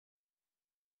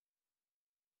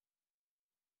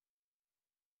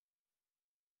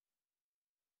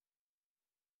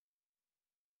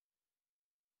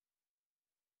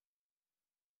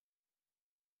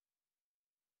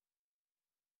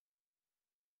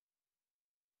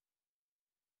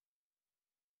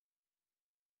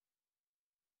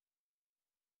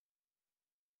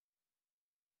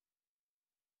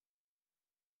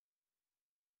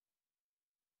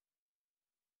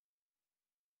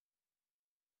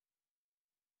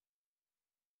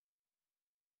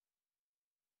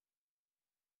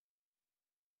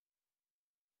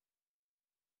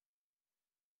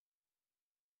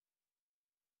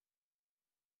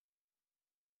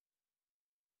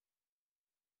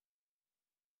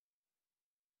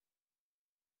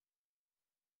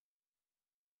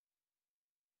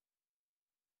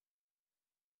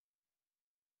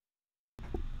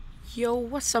Yo,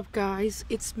 what's up, guys?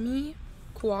 It's me,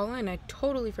 Koala, and I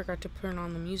totally forgot to turn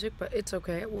on the music, but it's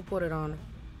okay. We'll put it on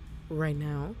right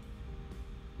now.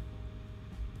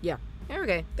 Yeah,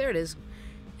 okay, there it is.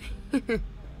 We're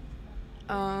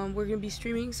gonna be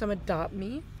streaming some Adopt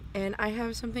Me, and I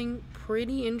have something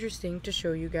pretty interesting to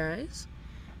show you guys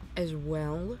as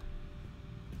well.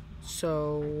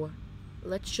 So,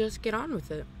 let's just get on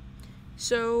with it.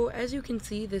 So, as you can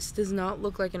see, this does not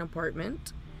look like an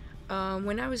apartment.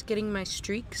 When I was getting my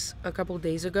streaks a couple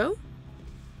days ago,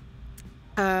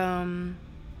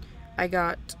 I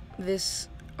got this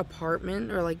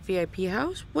apartment or like VIP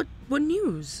house. What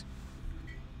news?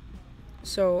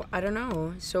 So I don't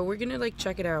know. So we're gonna like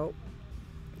check it out,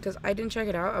 because I didn't check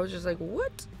it out. I was just like,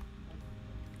 what?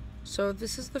 So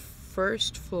this is the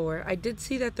first floor. I did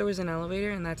see that there was an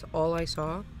elevator, and that's all I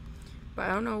saw, but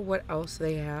I don't know what else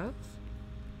they have.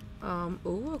 Oh,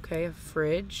 okay, a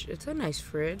fridge. It's a nice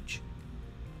fridge.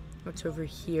 What's over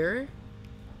here?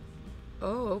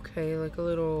 Oh, okay, like a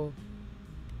little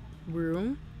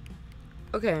room.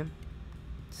 Okay,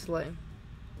 slay.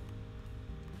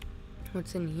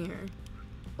 What's in here?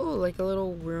 Oh, like a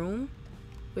little room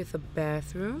with a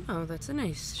bathroom. Oh, that's a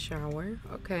nice shower.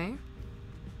 Okay.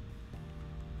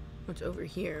 What's over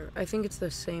here? I think it's the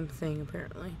same thing,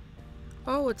 apparently.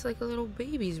 Oh, it's like a little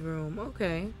baby's room.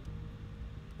 Okay.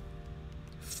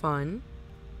 Fun.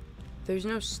 There's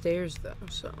no stairs, though,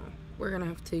 so we're gonna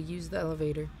have to use the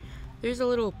elevator. There's a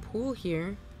little pool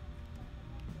here,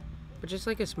 but just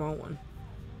like a small one.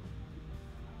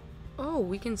 Oh,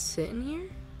 we can sit in here?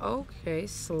 Okay,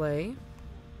 slay.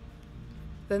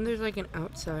 Then there's like an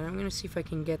outside. I'm gonna see if I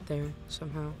can get there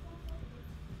somehow.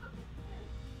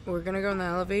 We're gonna go in the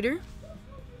elevator.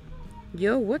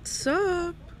 Yo, what's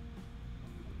up?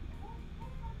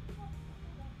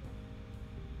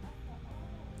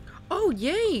 Oh,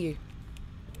 yay!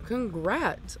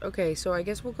 Congrats. Okay, so I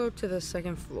guess we'll go to the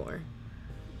second floor.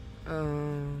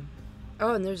 Oh,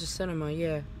 and there's a cinema,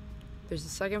 yeah. There's the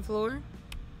second floor.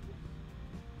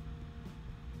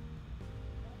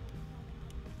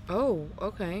 Oh,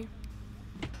 okay.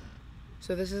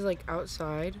 So this is like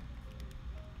outside.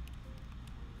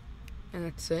 And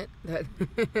that's it. That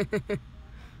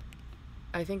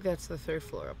I think that's the third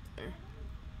floor up there.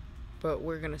 But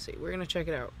we're gonna see. We're gonna check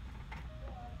it out.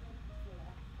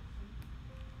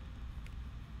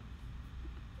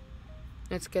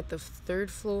 Let's get the third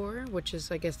floor, which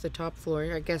is, I guess, the top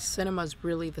floor. I guess cinema's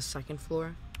really the second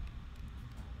floor.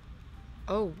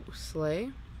 Oh,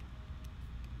 slay.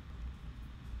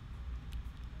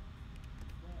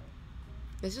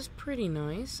 This is pretty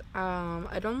nice.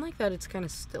 I don't like that it's kind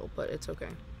of still, but it's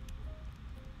okay.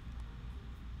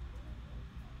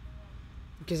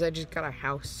 Because I just got a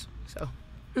house, so.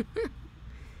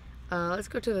 Let's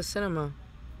go to the cinema.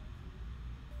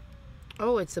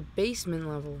 Oh, it's a basement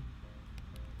level.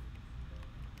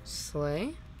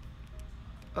 Slay.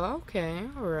 Okay,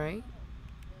 alright.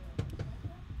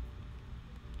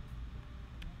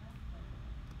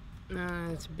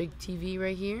 It's a big TV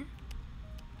right here.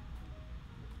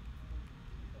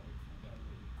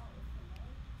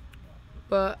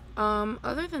 But,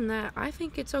 other than that, I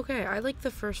think it's okay. I like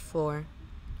the first floor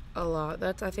a lot.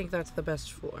 I think that's the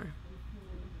best floor.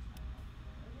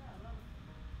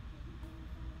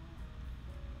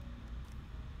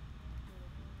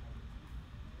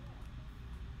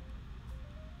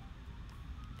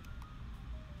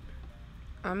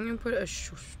 I'm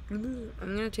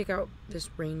gonna take out this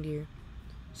reindeer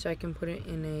so I can put it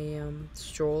in a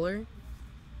stroller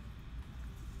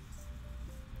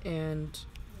and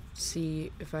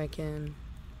see if I can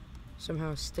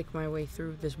somehow stick my way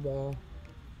through this wall.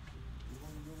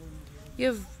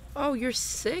 Oh, you're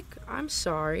sick? I'm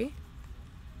sorry.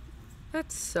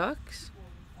 That sucks.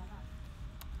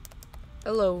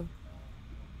 Hello.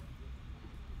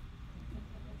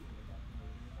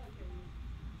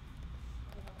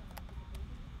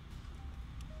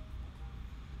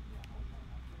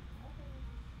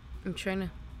 I'm trying to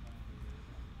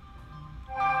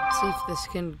see if this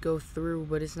can go through,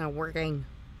 but it's not working.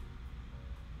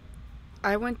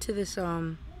 I went to this,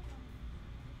 I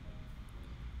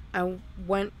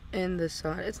went in this,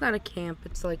 it's not a camp,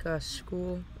 it's like a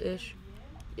school-ish.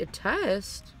 A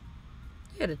test?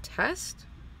 You had a test?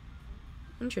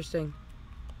 Interesting.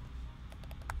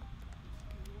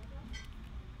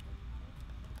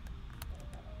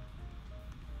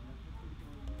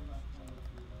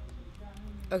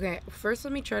 Okay, first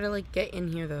let me try to, like, get in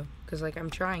here, though. Because, like, I'm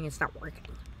trying, it's not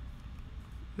working.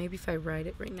 Maybe if I ride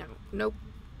it right now. Nope.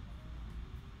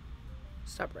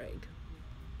 Stop ride.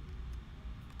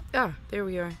 Ah, there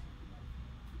we are.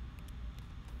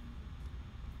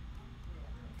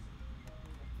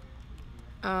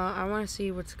 I want to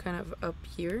see what's kind of up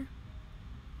here.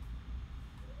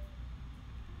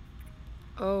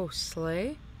 Oh,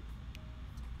 sleigh.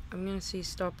 I'm gonna see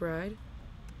stop ride.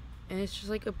 And it's just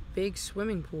like a big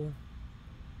swimming pool.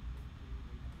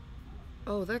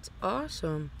 Oh, that's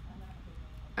awesome.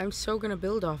 I'm so gonna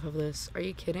build off of this. Are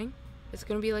you kidding? It's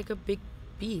gonna be like a big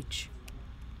beach.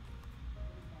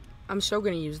 I'm so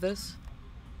gonna use this.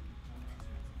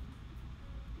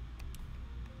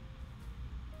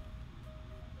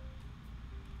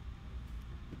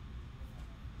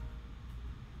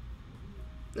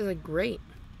 This is like great.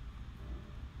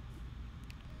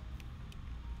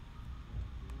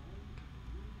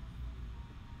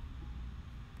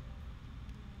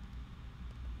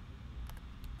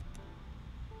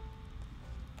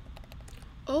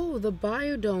 Oh, the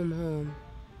biodome home.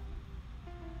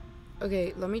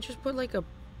 Okay, let me just put like a...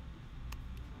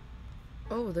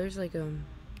 Oh, there's like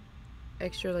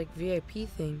extra like VIP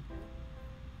thing.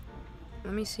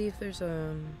 Let me see if there's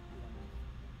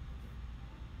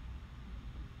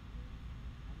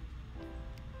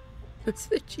What's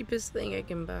the cheapest thing I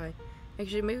can buy?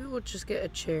 Actually, maybe we'll just get a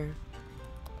chair.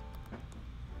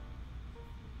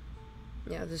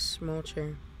 Yeah, this small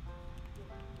chair.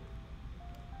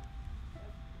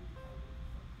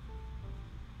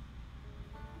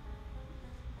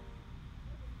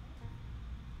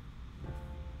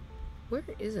 Where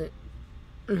is it?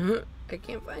 I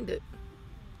can't find it.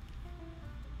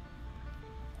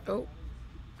 Oh.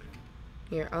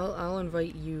 Here, I'll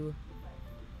invite you.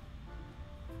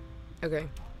 Okay.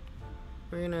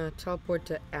 We're gonna teleport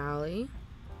to Allie.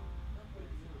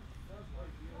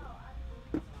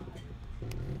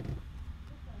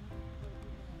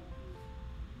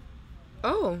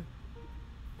 Oh.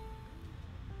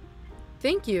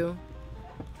 Thank you.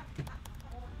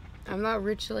 I'm not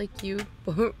rich like you,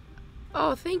 but...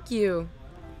 Oh, thank you.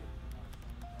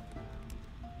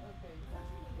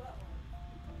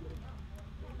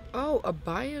 Oh, a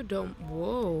biodome.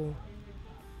 Whoa.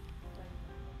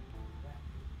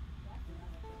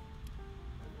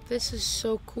 This is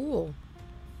so cool.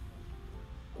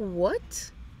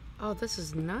 What? Oh, this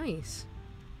is nice.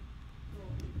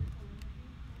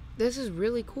 This is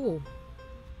really cool.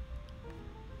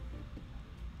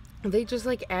 They just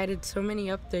like added so many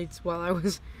updates while I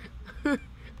was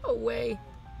away.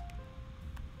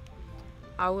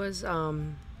 I was a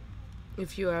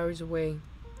few hours away.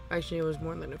 Actually, it was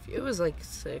more than a few. It was like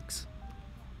 6.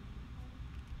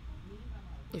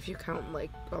 If you count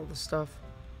like all the stuff.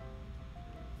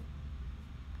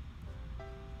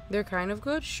 They're kind of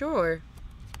good? Sure.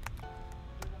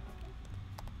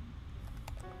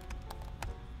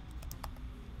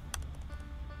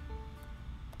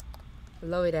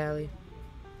 Love it, Allie.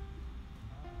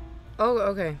 Oh,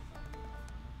 okay.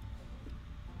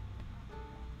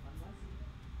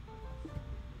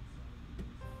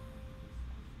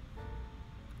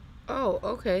 Oh,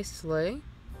 okay, slay.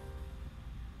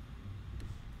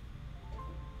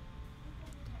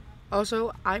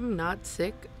 Also, I'm not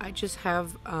sick. I just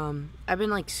have, I've been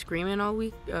like screaming all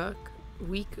week. I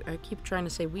keep trying to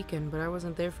say weekend, but I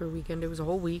wasn't there for a weekend. It was a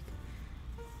whole week.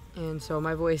 And so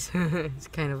my voice is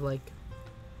kind of like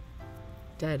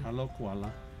dead. Hello,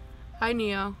 Koala. Hi,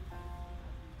 Neo.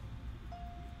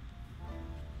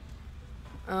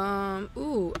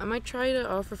 Ooh, I might try to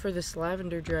offer for this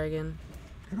lavender dragon.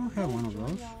 I don't have one of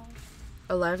those.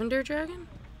 A lavender dragon?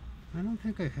 I don't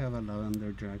think I have a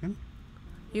lavender dragon.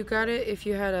 You got it if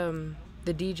you had,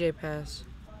 the DJ pass.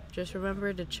 Just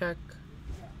remember to check.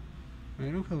 I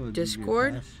don't have a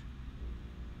Discord? DJ pass.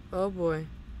 Oh boy.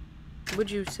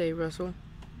 What'd you say, Russell?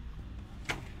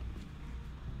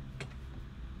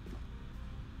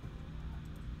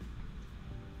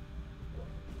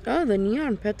 Oh, the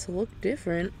neon pets look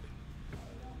different.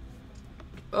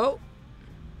 Oh.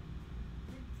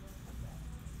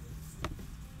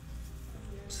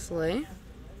 Slay.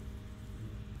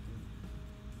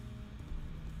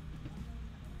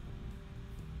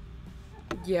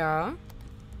 Yeah,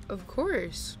 of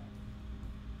course.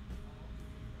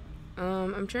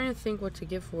 I'm trying to think what to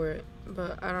give for it,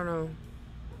 but I don't know.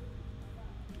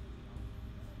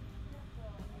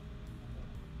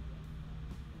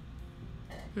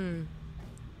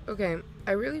 Okay,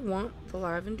 I really want the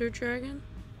lavender dragon.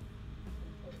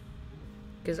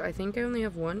 Because I think I only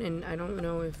have one, and I don't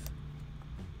know if...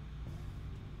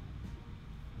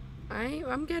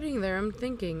 I'm getting there, I'm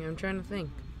thinking, I'm trying to think.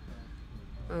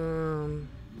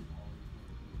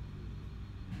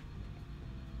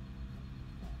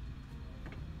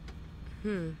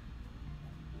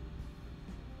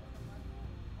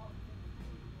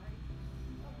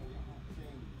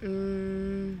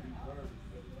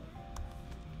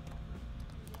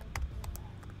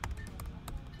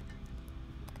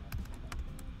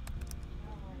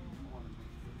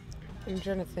 I'm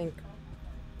trying to think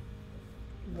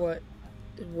what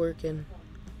is working.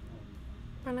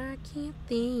 But I can't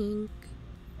think.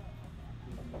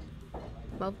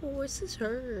 My voice is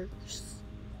hers.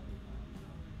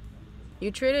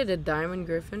 You traded a diamond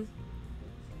griffin?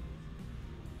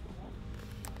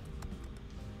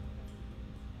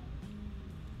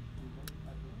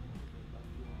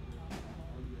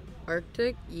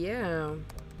 Arctic? Yeah.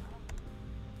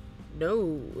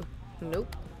 No.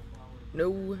 Nope.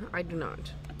 No, I do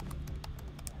not.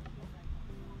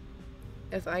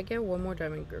 If I get one more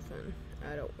diamond griffin,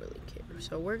 I don't really care.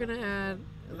 So we're gonna add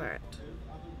that.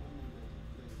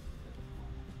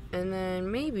 And then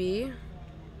maybe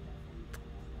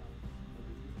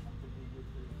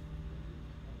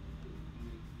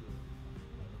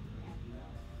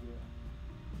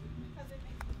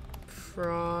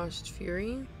Frost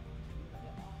Fury.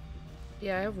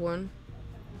 Yeah, I have one.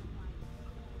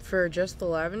 For just the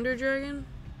lavender dragon?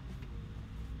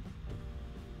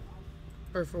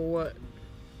 Or for what?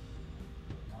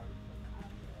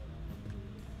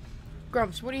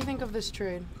 Grumps, what do you think of this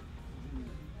trade?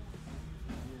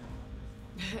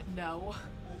 No.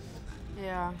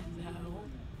 Yeah. No.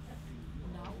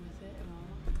 Not with it at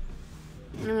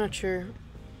all. I'm not sure.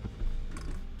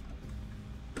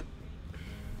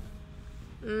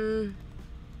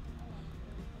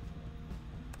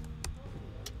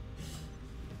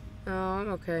 Oh, I'm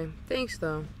okay. Thanks,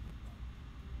 though.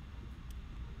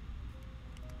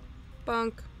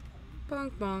 Bonk.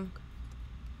 Bonk, bonk.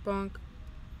 Bonk.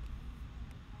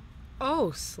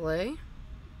 Oh, Slay.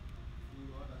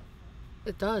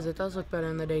 It does look better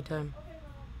in the daytime.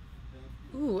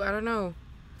 Ooh, I don't know.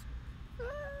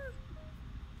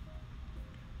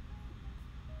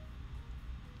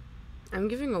 I'm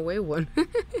giving away one.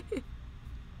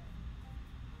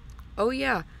 Oh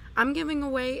yeah, I'm giving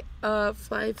away a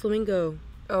fly flamingo.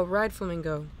 Oh, ride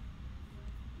flamingo.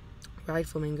 Ride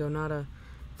flamingo, not a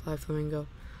fly flamingo.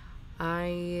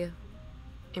 I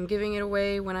am giving it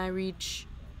away when I reach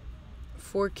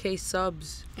 4K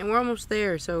subs. And we're almost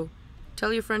there, so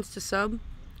tell your friends to sub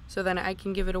so then I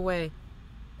can give it away.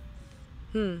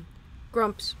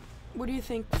 Grumps, what do you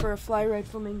think for a fly ride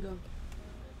flamingo?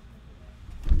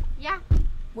 Yeah.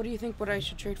 What do you think what I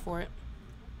should trade for it?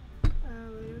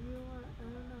 Whatever you want.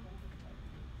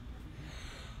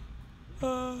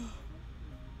 I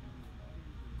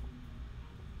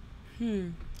don't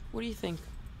know. What do you think?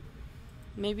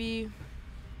 Maybe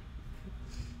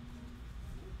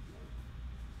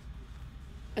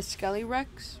a Skelly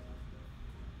Rex?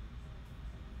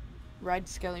 Ride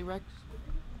Skelly Rex?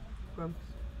 Grumps.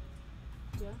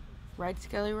 Yeah. Ride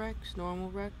Skelly Rex?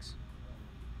 Normal Rex?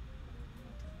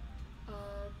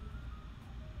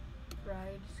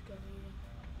 Ride Skelly.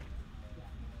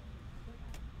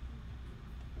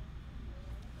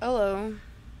 Hello.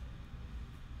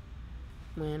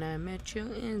 When I met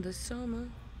you in the summer,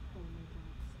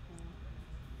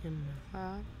 in my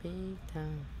heart beat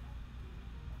down,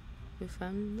 we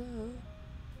found love.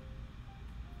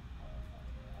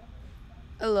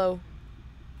 Hello.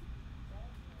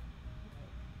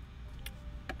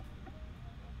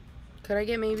 Could I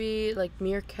get maybe like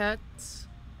meerkats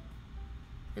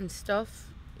and stuff?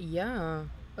 Yeah.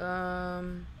 I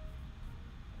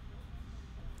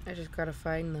just gotta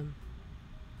find them.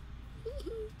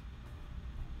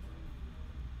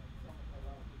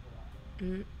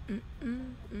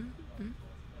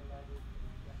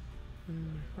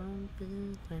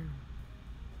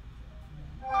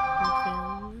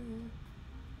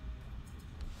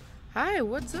 Hi,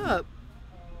 what's up?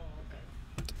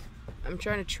 I'm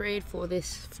trying to trade for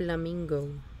this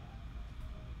flamingo.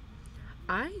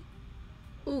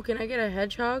 Ooh, can I get a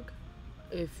hedgehog?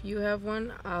 If you have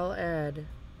one, I'll add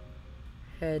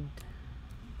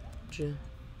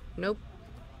Nope.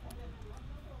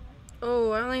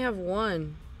 Oh, I only have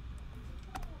one.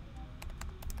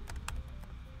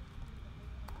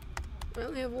 I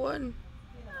only have one.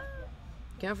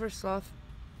 Count for sloth,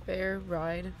 bear,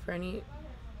 ride for any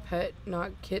pet,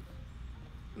 not kit.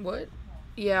 What?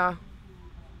 Yeah.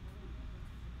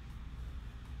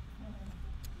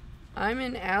 I'm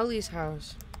in Allie's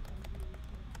house.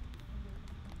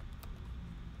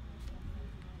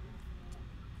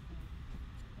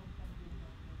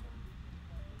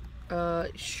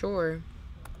 Sure.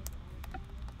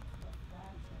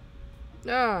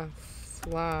 Ah,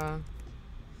 fly.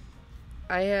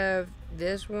 I have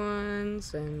this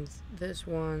ones and this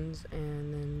ones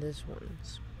and then this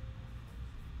ones.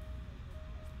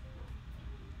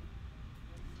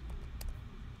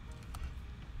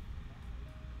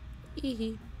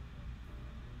 Hee.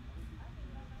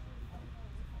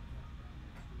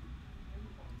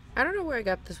 I don't know where I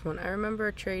got this one. I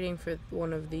remember trading for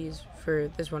one of these for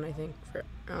this one, I think.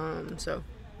 So.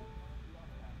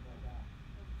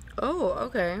 Oh,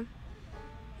 okay.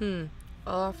 I'll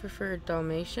offer for a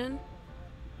Dalmatian.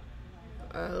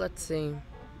 Let's see.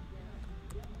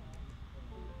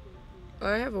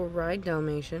 I have a ride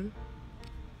Dalmatian.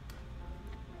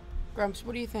 Grumps,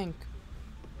 what do you think?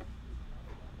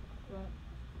 What?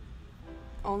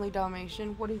 Only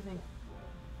Dalmatian? What do you think?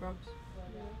 Grumps?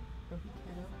 Yeah.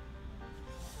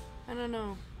 I don't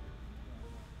know.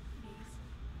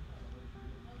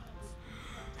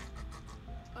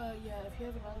 Yeah, if you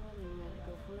have another one, then yeah,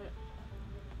 go for it.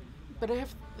 But I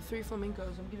have 3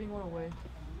 flamingos. I'm giving one away.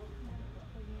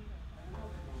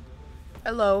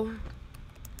 Hello.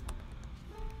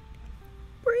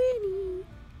 Brittany.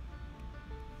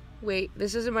 Wait,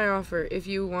 this isn't my offer. If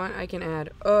you want, I can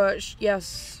add.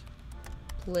 Yes.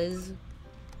 Please.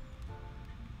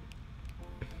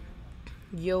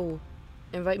 Yo.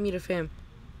 Invite me to fam.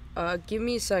 Give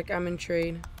me a sec. I'm in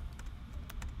trade.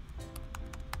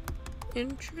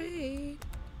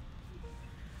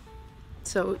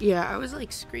 So, yeah, I was,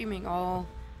 like, screaming all,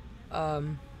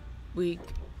 week.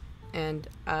 And,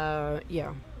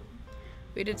 yeah.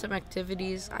 We did some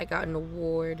activities. I got an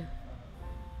award.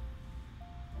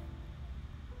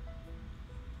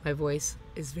 My voice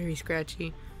is very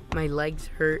scratchy. My legs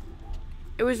hurt.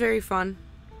 It was very fun.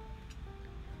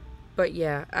 But,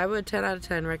 yeah, I would 10 out of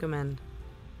 10 recommend.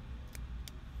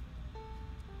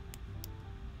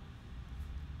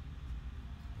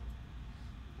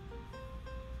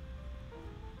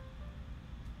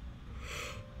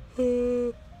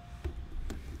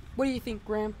 What do you think,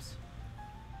 Gramps?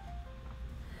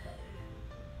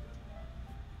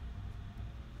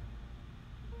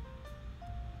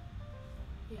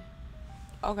 Yeah.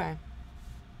 Okay.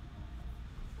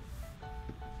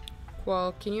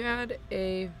 Well, can you add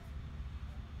a...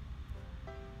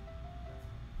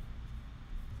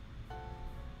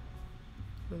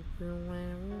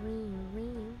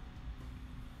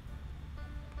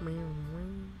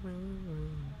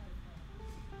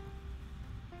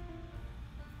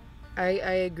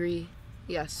 I agree.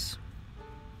 Yes.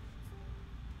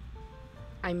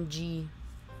 I'm G.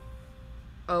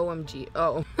 Oh, I'm G.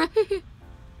 Oh.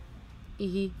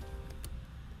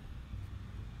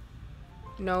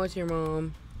 No, it's your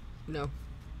mom. No.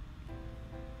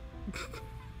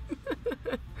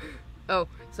 Oh,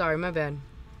 sorry, my bad.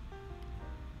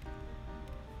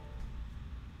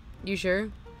 You sure?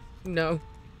 No.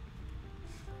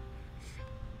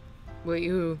 Wait,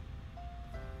 who?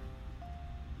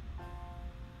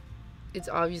 It's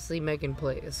obviously Megan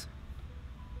Plays.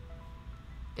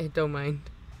 Don't mind.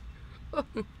 Oh.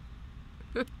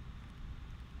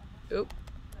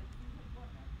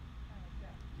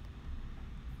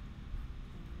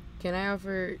 Can I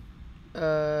offer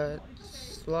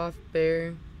sloth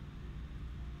bear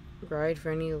ride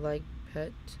for any like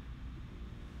pet?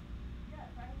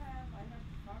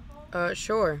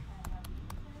 Sure.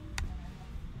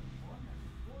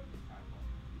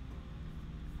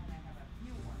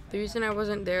 The reason I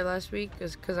wasn't there last week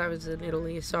is because I was in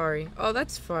Italy. Sorry. Oh,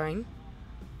 that's fine.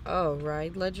 Oh,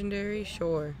 ride legendary?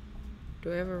 Sure.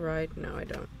 Do I have a ride? No, I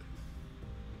don't.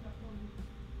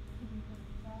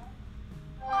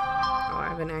 Oh, I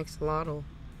have an axolotl.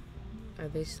 Are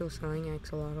they still selling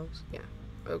axolotls? Yeah.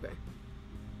 Okay.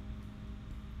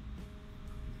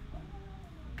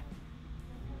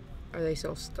 Are they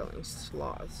still selling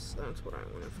sloths? That's what I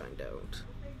want to find out.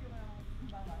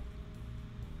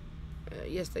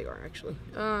 Yes, they are actually.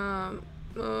 Do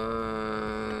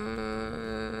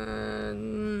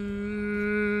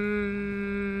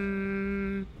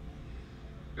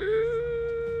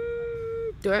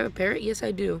I have a parrot? Yes,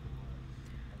 I do.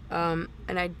 And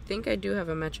I think I do have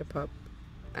a matcha pup.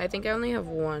 I think I only have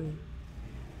one.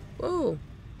 Whoa.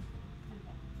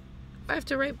 I have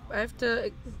to.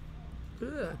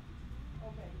 Ugh.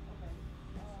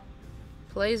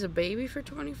 Play as a baby for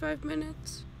 25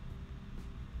 minutes?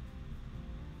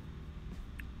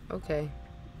 Okay.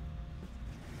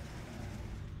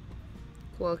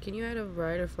 Well, can you add a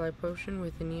ride or fly potion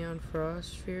with the Neon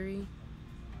Frost Fury?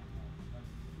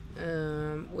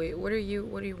 Wait, what do you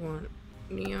want?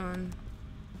 Neon.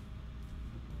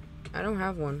 I don't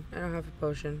have one. I don't have a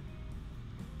potion.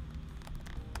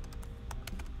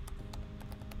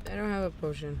 I don't have a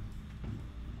potion.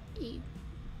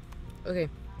 Okay.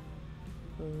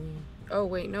 Oh,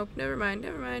 wait, nope, never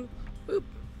mind. Oop.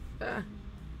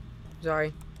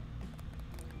 Sorry.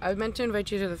 I meant to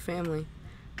invite you to the family.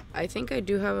 I think I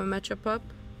do have a matcha pup.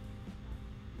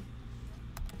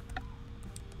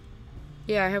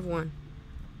 Yeah, I have one.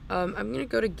 I'm gonna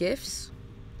go to gifts.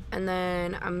 And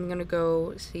then I'm gonna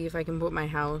go see if I can put my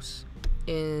house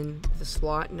in the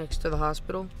slot next to the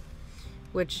hospital.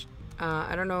 Which,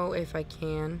 I don't know if I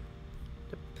can.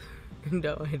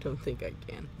 No, I don't think I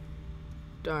can.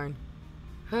 Darn.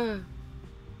 Why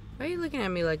are you looking at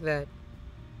me like that?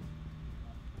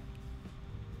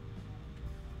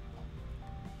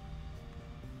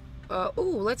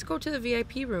 Ooh, let's go to the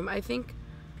VIP room. I think...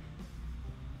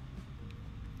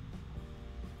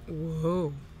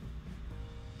 Whoa.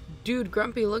 Dude,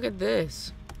 Grumpy, look at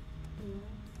this.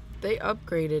 They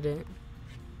upgraded it.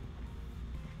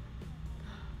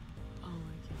 Oh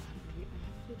my god, wait, I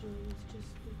have to join. It's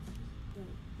just that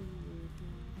thing weird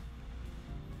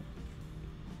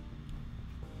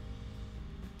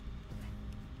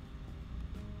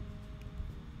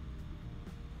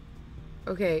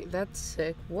now. Okay, that's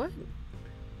sick. What?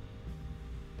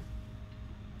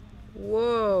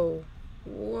 Whoa.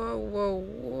 Whoa,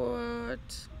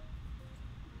 what?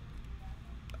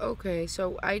 Okay,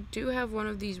 so I do have one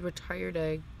of these retired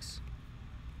eggs.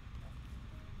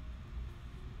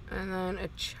 And then a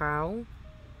chow.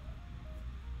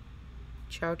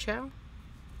 Chow chow?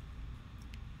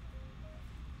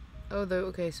 Oh,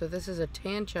 okay, so this is a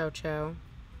tan chow chow.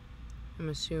 I'm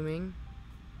assuming.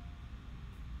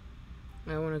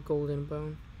 I want a golden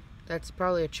bone. That's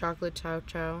probably a chocolate chow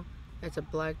chow. That's a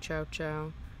black chow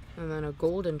chow. And then a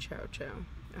golden chow chow.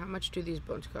 How much do these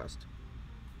bones cost?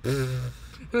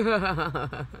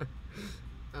 I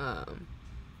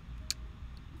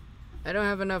don't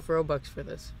have enough Robux for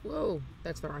this. Whoa,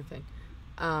 that's the wrong thing.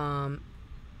 I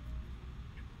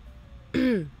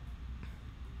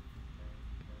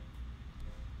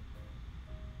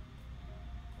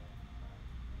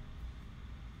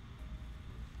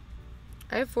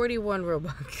have 41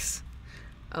 Robux.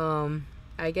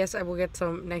 I guess I will get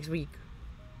some next week.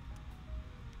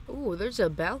 Ooh, there's a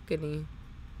balcony.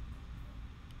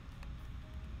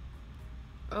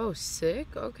 Oh, sick.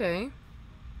 Okay.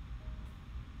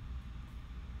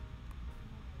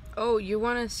 Oh, you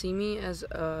want to see me as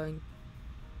a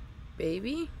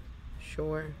baby?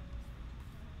 Sure.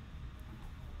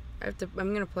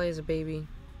 I'm gonna play as a baby.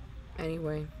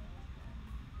 Anyway.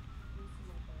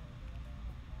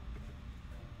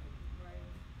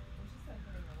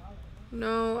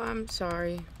 No, I'm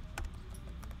sorry.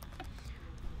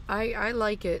 I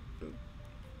like it.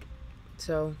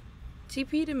 So,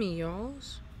 TP to me,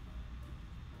 y'alls.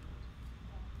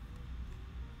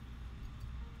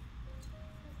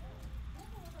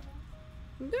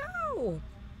 No.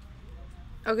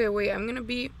 Okay, wait. I'm gonna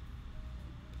be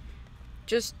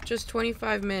just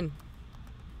 25 min.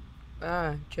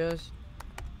 Just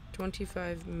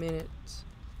 25 minutes.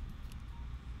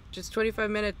 Just 25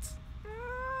 minutes.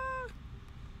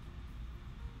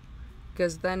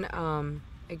 Because then,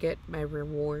 I get my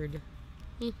reward.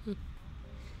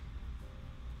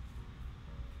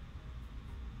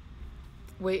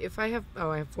 Wait, if I have...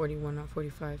 Oh, I have 41, not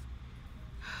 45.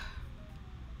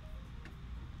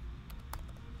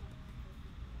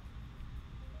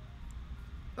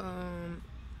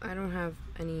 I don't have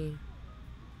any...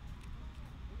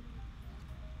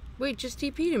 Wait, just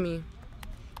TP to me.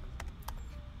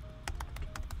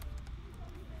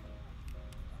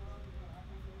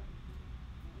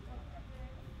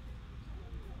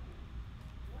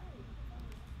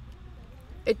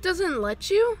 It doesn't let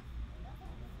you?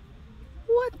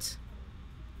 What?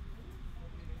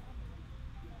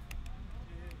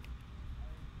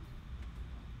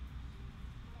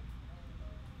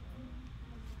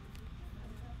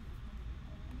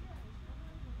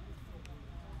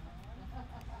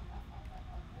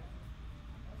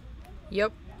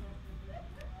 Yep.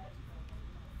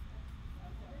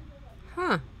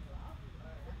 Huh.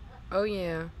 Oh,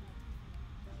 yeah.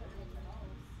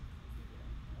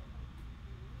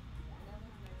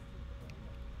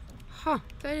 Huh,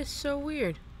 that is so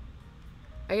weird.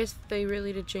 I guess they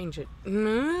really did change it.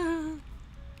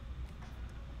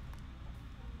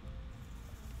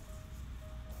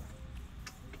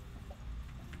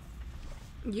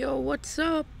 Yo, what's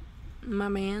up, my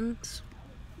mans?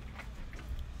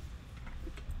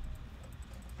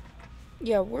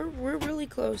 Yeah, we're really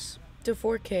close to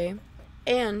 4K.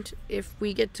 And if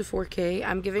we get to 4K,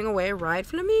 I'm giving away a ride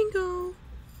flamingo.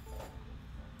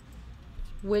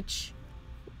 Which,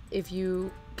 if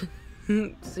you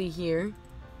see here,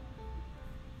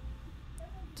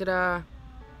 ta-da,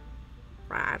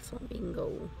 ride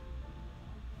flamingo.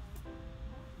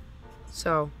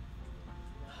 So,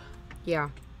 yeah.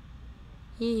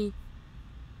 Hee.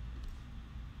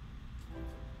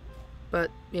 But,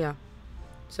 yeah.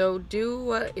 So, do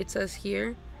what it says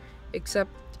here,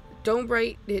 except don't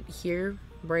write it here.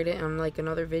 Write it on, like,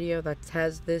 another video that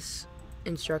has this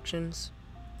instructions.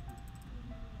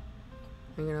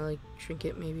 I'm gonna like shrink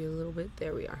it maybe a little bit.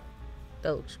 There we are.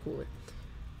 That looks cooler.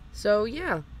 So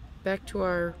yeah, back to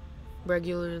our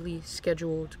regularly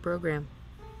scheduled program.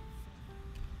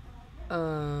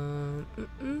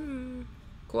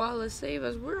 Koala, save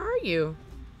us. Where are you?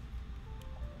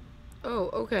 Oh,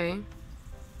 okay.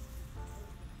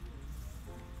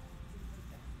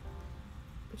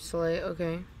 Slay,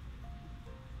 okay.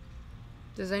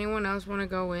 Does anyone else want to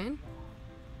go in?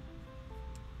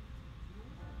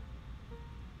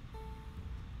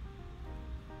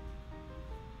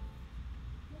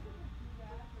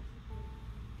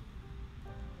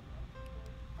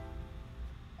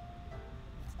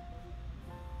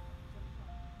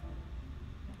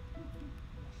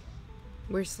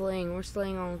 We're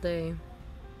slaying all day.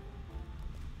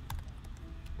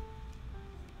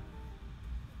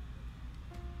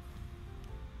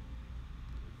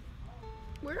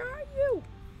 Where are you?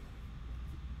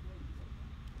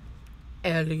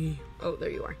 Ellie. Oh, there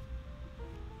you are.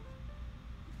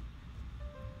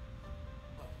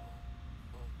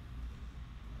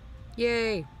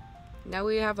 Yay. Now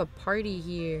we have a party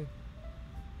here.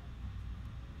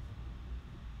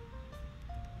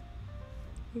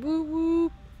 Woo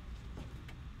woo.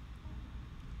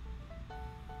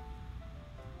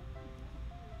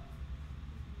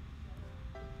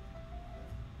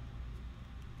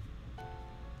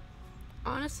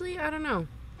 Honestly, I don't know.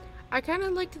 I kind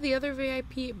of liked the other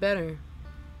VIP better.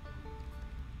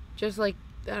 Just like,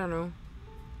 I don't know,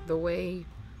 the way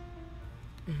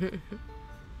the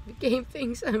game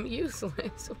thinks I'm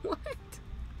useless. What?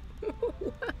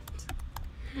 What?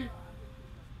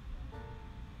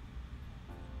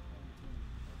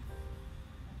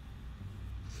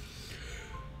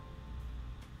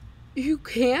 You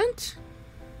can't?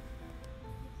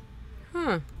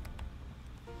 Huh.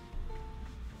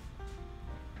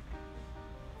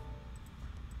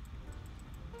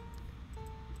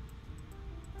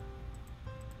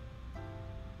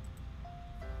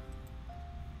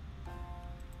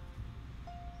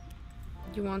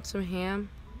 You want some ham?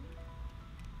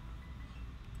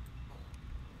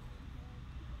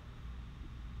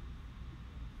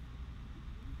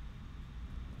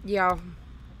 Yeah.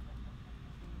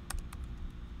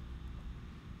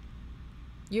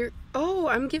 Oh,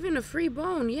 I'm given a free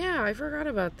bone. Yeah, I forgot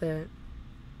about that.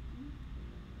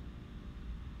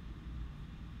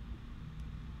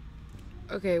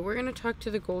 Okay, we're gonna talk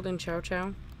to the golden chow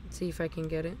chow. See if I can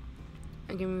get it.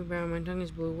 I give me brown, my tongue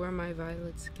is blue. Where are my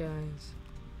violet skies?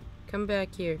 Come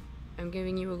back here. I'm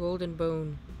giving you a golden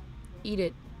bone. Eat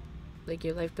it. Like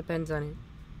your life depends on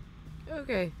it.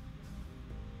 Okay.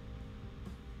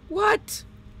 What?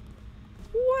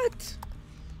 What?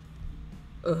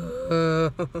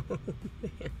 Oh,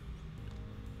 man.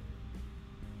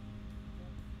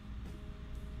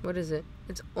 What is it?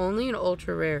 It's only an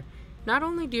ultra rare. Not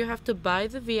only do you have to buy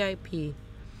the VIP,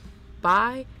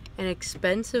 buy an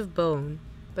expensive bone,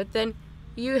 but then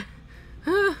you...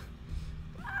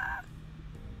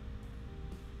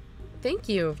 Thank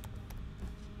you.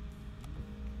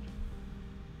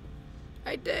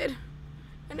 I did.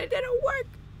 And it didn't work.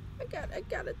 I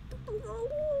got it.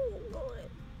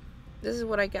 This is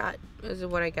what I got. This is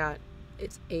what I got.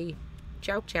 It's a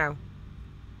chow chow.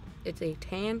 It's a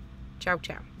tan chow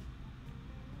chow.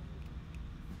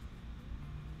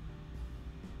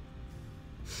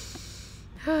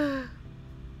 I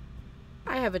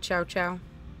have a chow chow.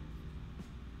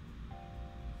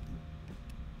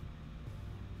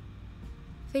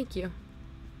 Thank you.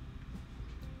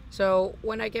 So,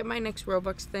 when I get my next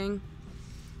Robux thing,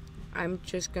 I'm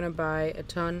just gonna buy a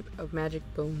ton of magic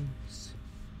bones.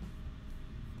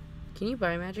 Can you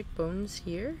buy magic bones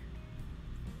here?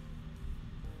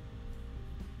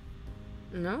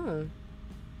 No.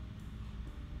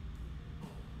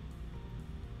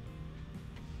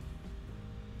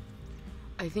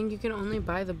 I think you can only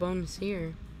buy the bones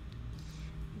here.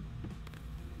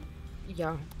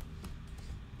 Yeah.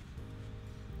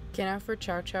 Can I have for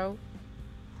chow chow?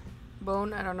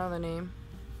 Bone, I don't know the name.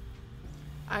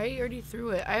 I already threw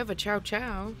it. I have a chow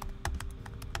chow.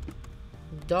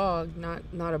 Dog,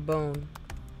 not a bone.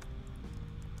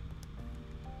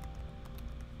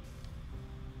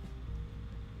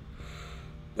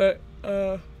 But,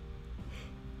 there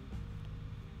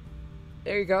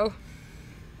you go.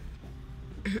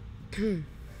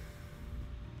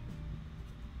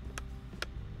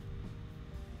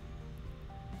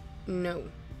 No.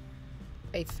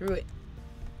 I threw it.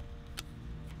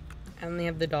 I only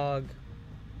have the dog.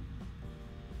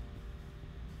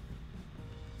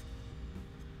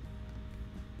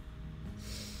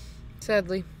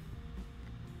 Sadly.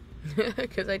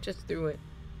 Because I just threw it.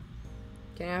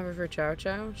 Can I have her for Chow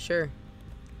Chow? Sure.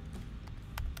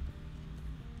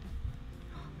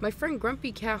 My friend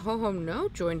Grumpy Cat Ho Ho No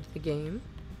joined the game.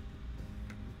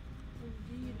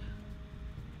 Indeed.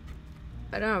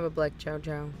 I don't have a black Chow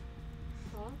Chow.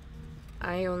 Huh?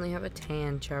 I only have a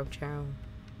tan Chow Chow.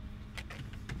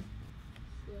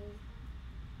 So,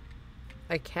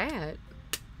 A cat?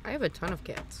 I have a ton of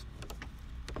cats.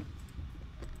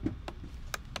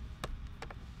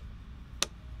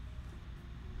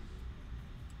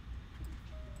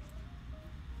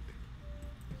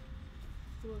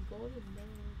 so a golden bird.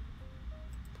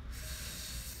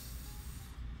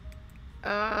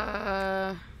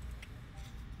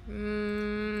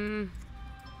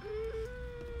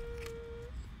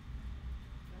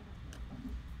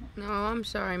 No, I'm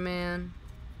sorry, man.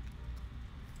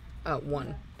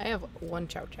 One. I have one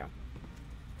Chow Chow.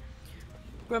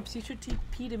 Grumps, you should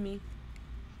TP to me.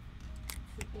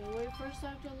 Okay, wait for a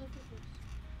second to look at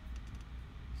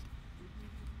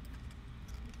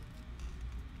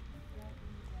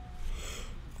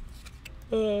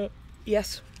this.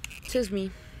 Yes. 'Tis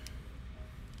me.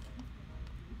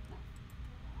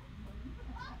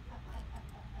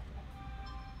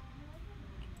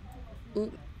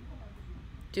 Ooh.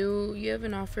 Do you have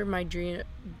an offer, my dream?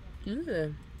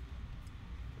 Ugh.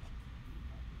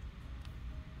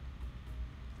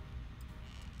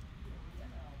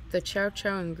 The Chow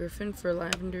Chow and Griffin for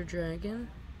Lavender Dragon?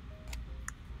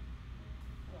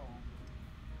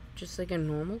 Just like a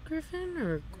normal Griffin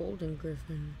or a golden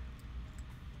Griffin?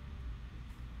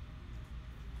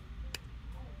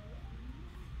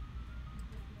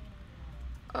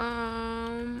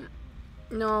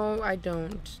 No, I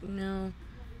don't. No.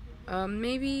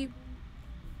 Maybe.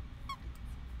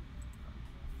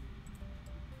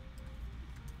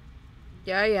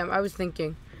 Yeah, I am. I was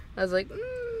thinking. I was like,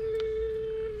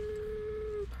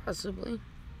 possibly.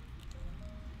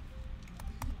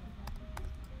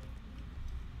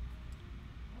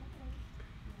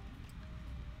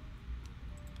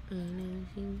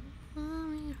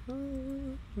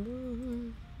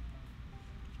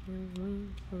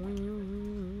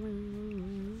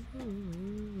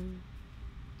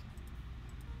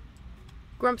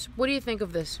 Grumps, what do you think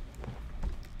of this?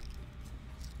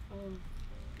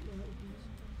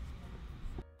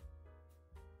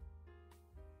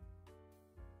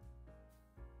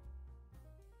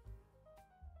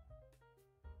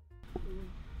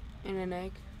 And an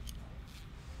egg.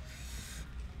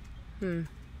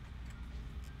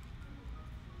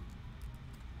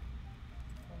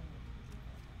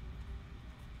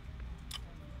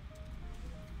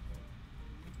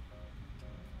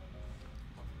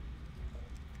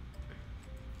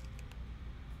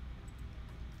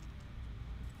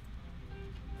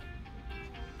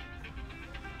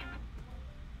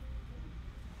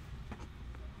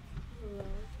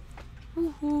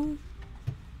 Woohoo.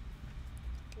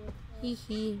 Hee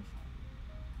hee.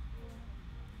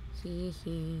 Hee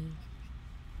hee.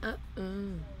 I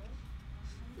don't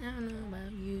know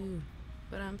about you,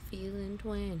 but I'm feeling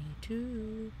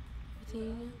 22.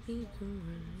 Everything will be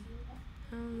alright.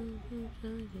 I'm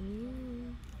talking to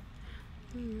you.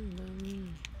 About me,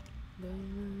 but I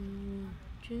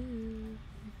want you.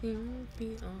 Everything will be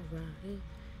alright.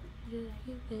 Just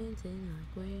keep dancing like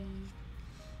we're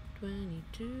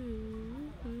 22.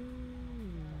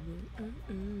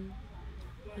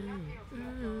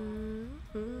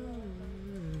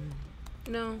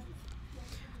 No.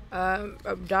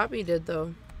 Dobby did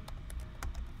though.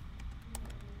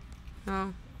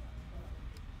 No.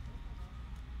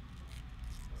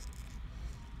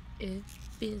 It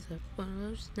feels like one of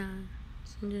those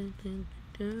nights.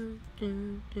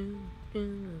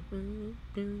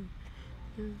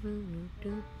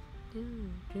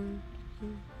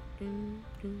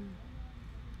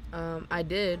 I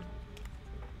did.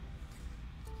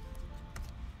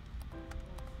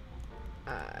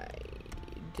 I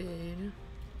did.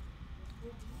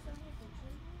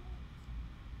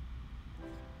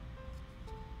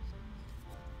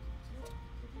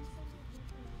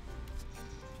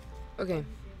 Okay,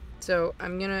 so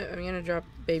I'm gonna drop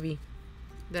baby.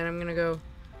 Then I'm gonna go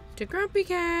to Grumpy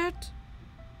Cat.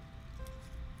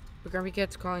 But Grumpy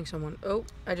Cat's calling someone. Oh,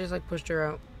 I just like pushed her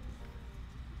out.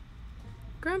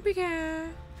 Grumpy Cat.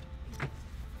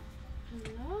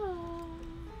 Hello.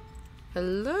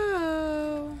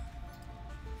 Hello.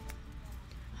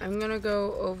 I'm gonna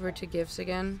go over to gifts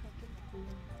again.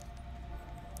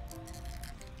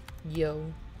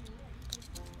 Yo.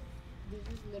 This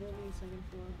is literally the second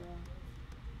floor, bro.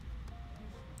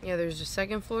 Yeah, there's a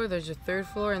second floor, there's a third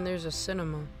floor, and there's a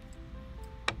cinema.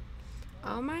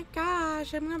 Oh my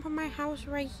gosh, I'm gonna put my house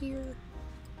right here.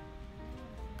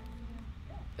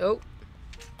 Oh.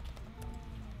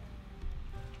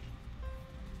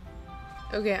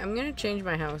 Okay, I'm gonna change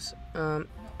my house. A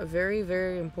very,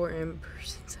 very important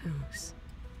person's house.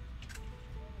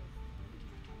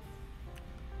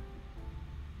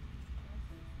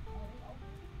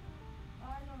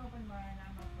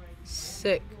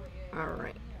 Sick.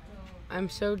 Alright. I'm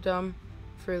so dumb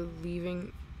for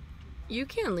leaving. You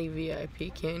can't leave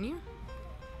VIP, can you?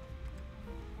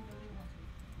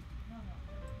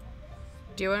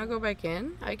 Do you want to go back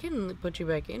in? I can put you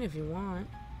back in if you want.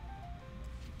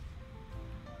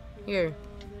 Here.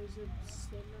 There's a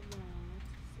cinema.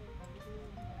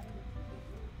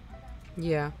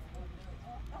 Yeah.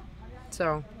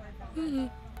 So.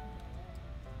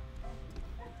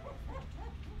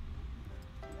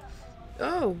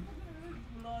 Oh.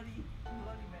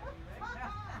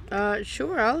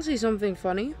 Sure, I'll see something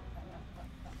funny.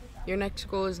 Your next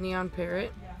goal is Neon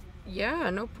Parrot? Yeah,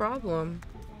 no problem.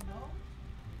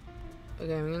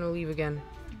 Okay, I'm gonna leave again.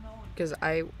 Because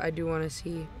I do want to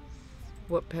see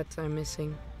what pets I'm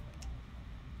missing.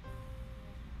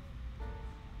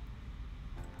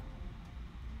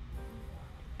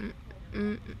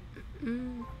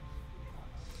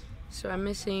 So I'm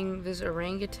missing this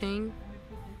orangutan,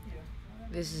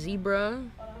 this zebra,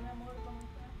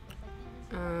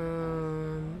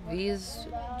 these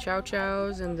chow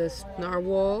chows, and this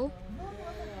narwhal.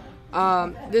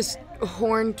 This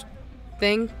horned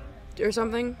thing or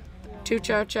something. 2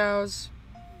 chow chows,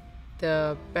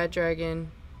 the bat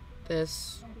dragon,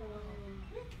 this,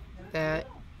 that.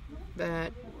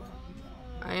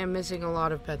 I am missing a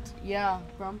lot of pets. Yeah,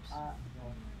 Grumps.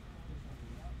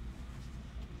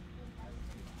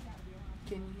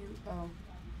 Can you? Oh.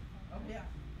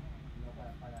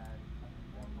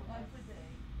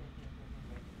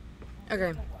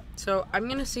 Okay, so I'm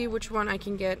gonna see which one I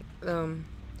can get a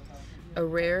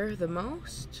rare the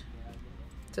most.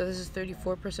 So this is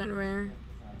 34% rare.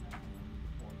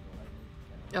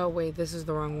 Oh wait, this is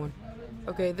the wrong one.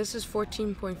 Okay, this is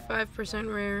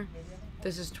 14.5% rare.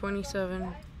 This is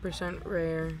 27%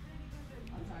 rare.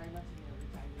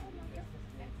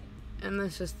 And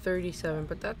this is 37,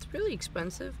 but that's really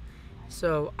expensive.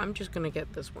 So I'm just gonna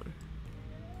get this one.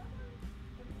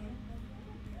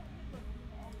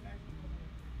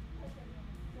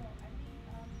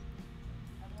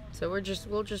 So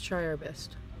we'll just try our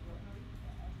best.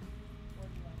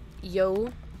 Yo.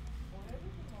 Oh,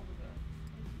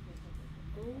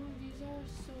 these are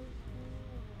so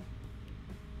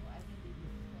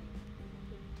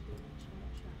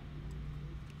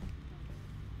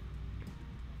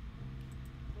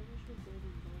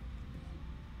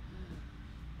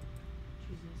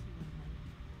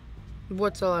cool.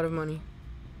 What's a lot of money?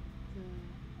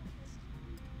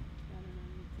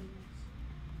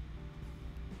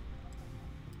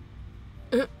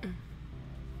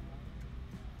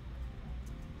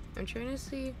 I'm trying to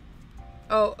see.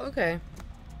 Oh, okay.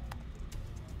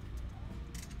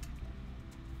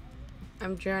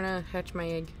 I'm trying to hatch my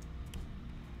egg.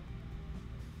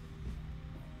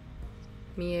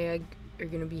 Me egg are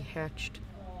gonna be hatched.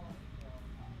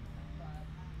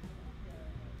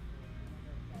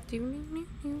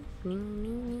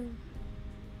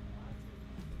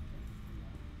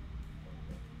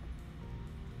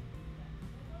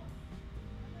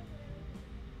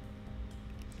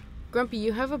 Grumpy,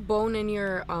 you have a bone in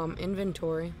your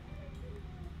inventory.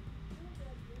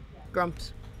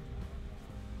 Grumps.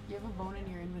 You have a bone in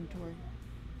your inventory.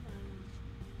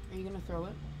 Are you gonna throw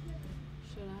it?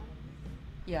 Should I?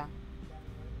 Yeah.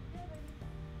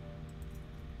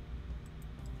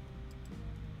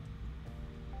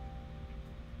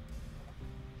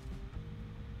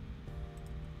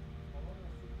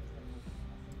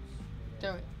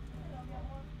 Throw it.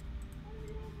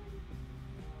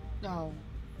 No.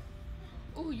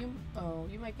 Oh,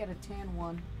 you might get a tan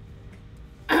one.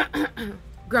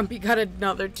 Grumpy got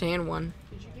another tan one.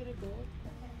 Did you get a gold?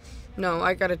 No,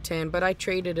 I got a tan, but I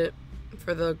traded it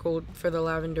for the gold, for the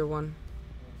lavender one.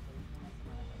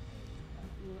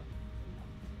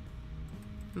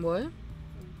 What?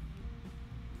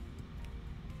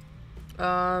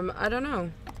 I don't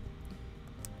know.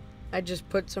 I just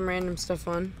put some random stuff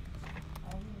on.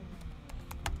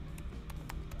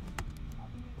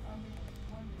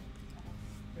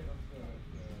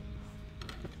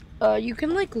 You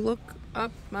can like look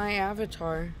up my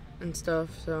avatar and stuff,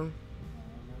 so.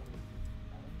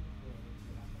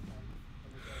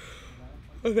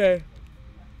 Okay.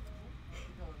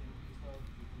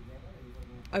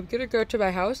 I'm gonna go to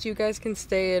my house. You guys can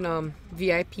stay in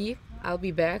VIP. I'll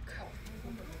be back.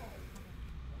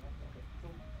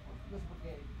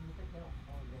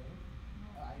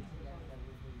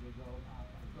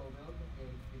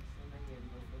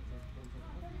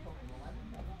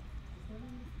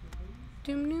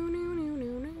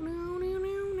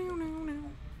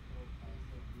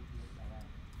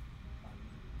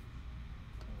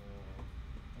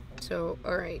 So,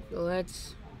 alright,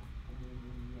 let's...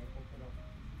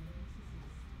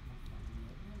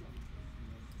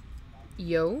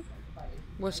 Yo?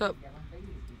 What's up?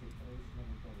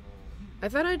 I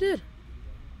thought I did.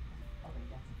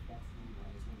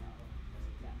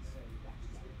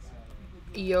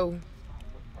 Yo.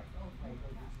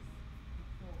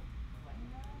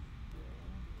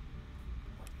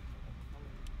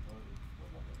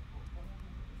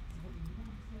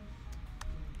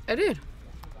 I did.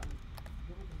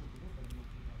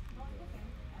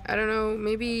 I don't know,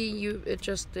 maybe it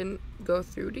just didn't go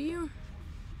through to you?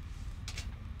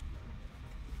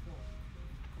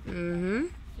 Mm-hmm.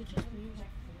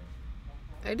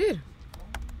 I did.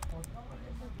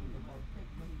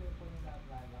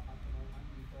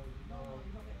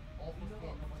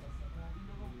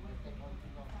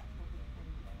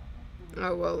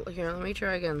 Oh, well, here, let me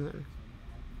try again then.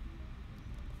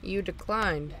 You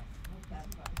declined.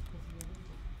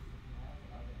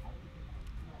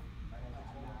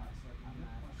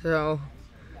 So,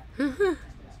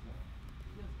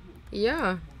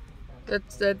 yeah,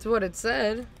 that's what it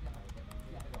said.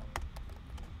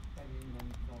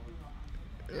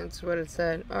 That's what it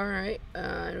said. All right,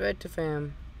 invite to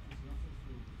fam.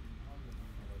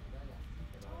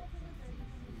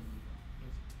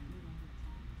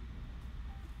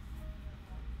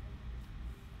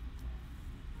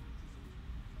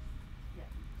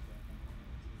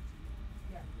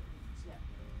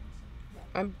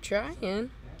 I'm trying.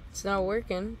 It's not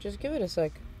working. Just give it a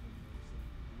sec.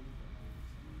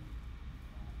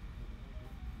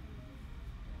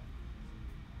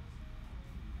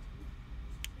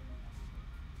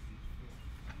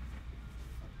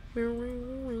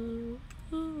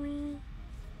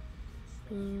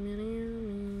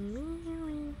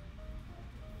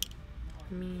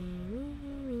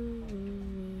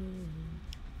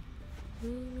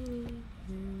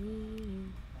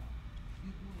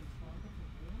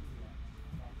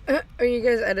 Are you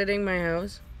guys editing my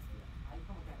house?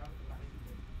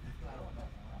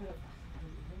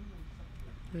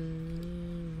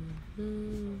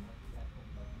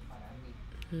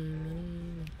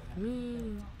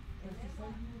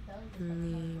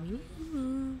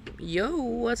 Yo,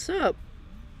 what's up?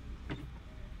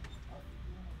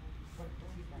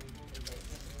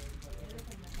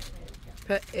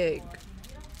 Pet egg.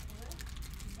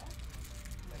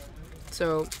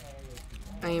 So,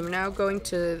 I am now going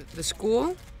to the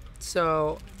school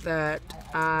so that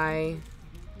I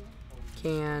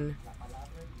can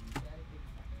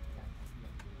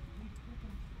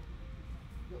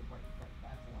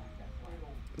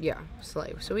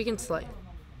slay. So we can slay.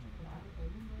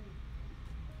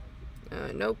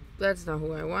 Nope, that's not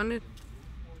who I wanted.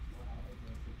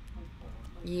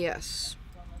 Yes.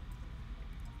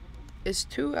 It's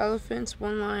 2 elephants,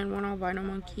 1 lion, 1 albino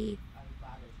monkey,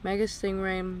 mega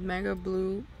stingray, mega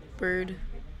blue bird.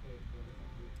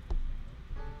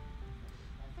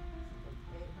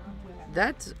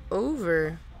 That's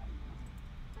over.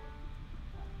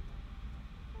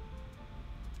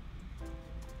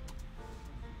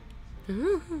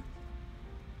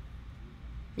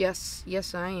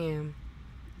 Yes, I am.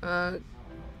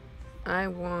 I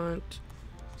want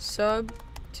sub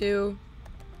to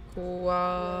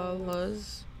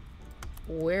Koala's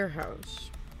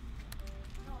warehouse.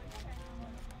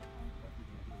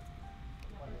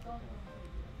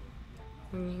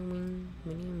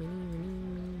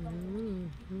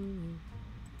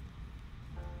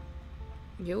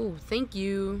 Yo, thank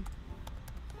you.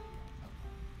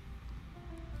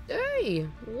 Hey,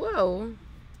 whoa.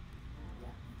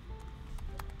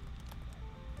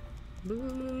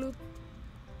 Bloop.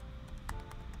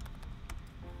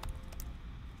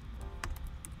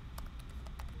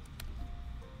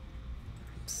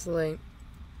 Slay.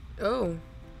 Oh.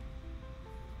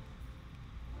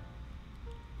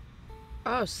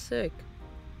 Oh, sick.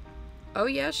 Oh,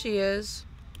 yeah, she is.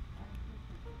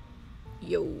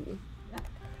 Yo.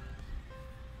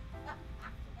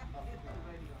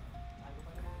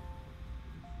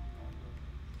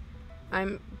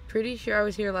 I'm pretty sure I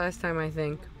was here last time, I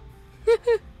think.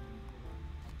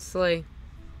 Slay.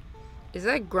 Is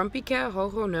that Grumpy Cat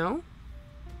Ho-Ho no?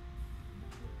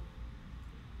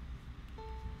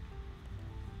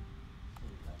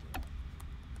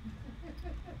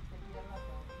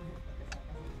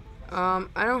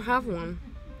 I don't have one.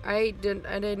 I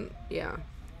didn't, yeah.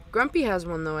 Grumpy has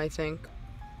one though, I think.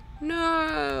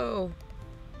 No!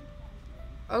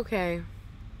 Okay.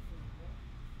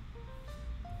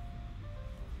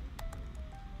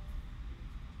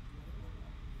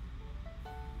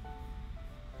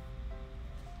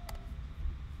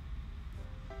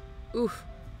 Oof.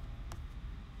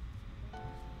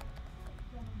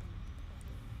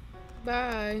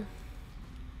 Bye.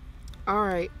 All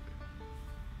right.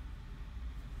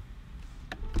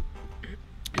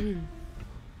 You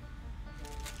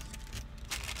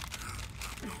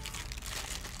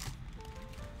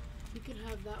can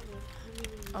have that one.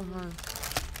 I mean, Uh-huh.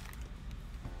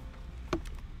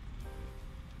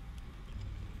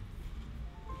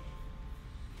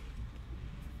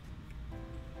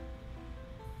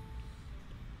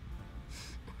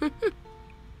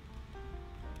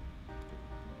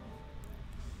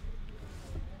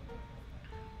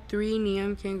 Three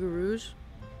neon kangaroos.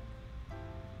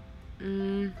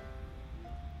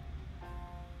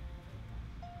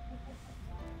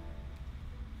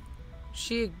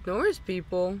 She ignores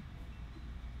people.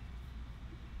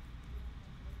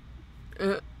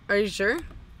 Are you sure?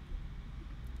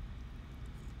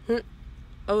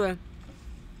 Okay.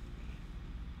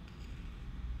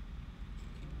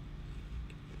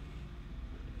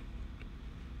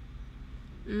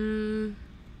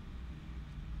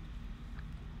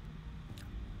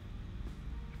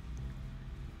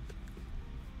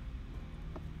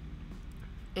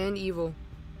 And evil.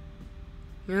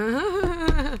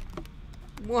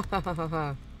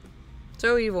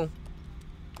 So evil.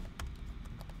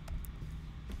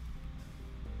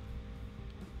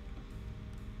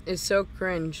 Is so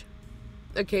cringe.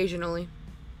 Occasionally.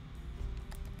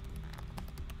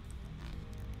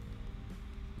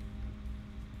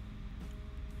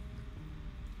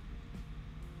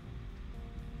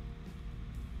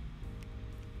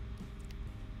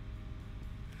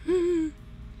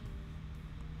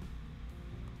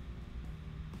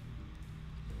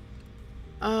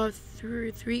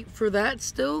 Three for that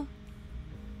still?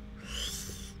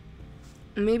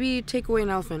 Maybe take away an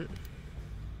elephant.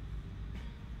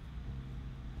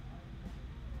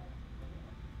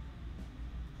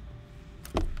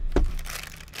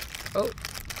 Oh.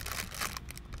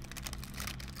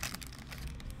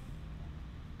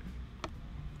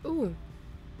 Ooh.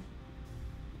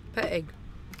 Pet egg.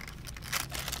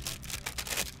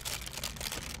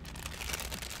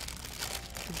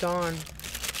 Dawn.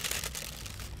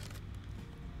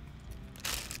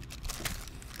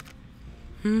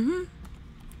 Mm-hmm.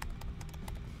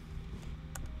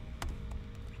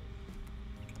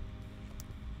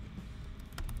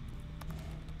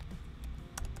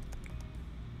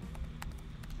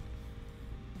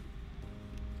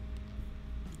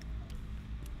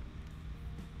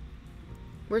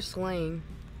 We're slaying.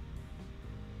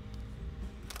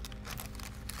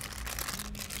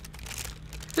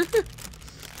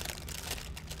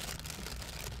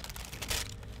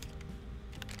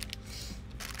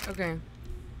 Okay.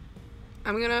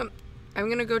 I'm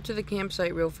gonna go to the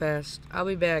campsite real fast. I'll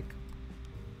be back.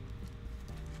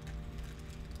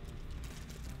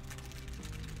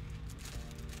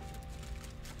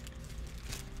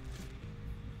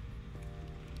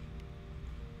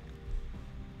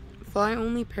 Fly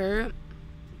only parrot.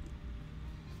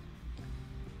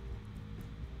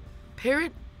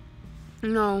 Parrot?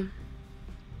 No.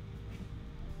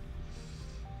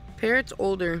 Parrot's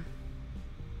older.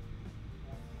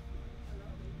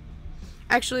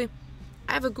 Actually,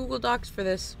 I have a Google Docs for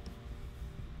this.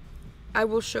 I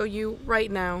will show you right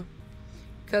now.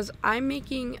 Because I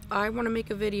want to make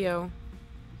a video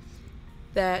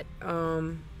that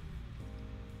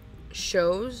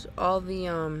shows all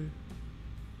the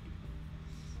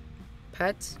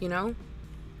pets, you know?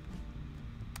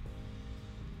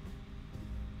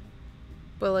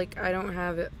 But like I don't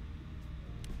have it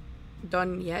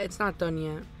done yet. It's not done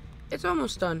yet. It's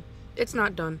almost done. It's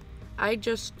not done.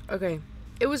 Okay.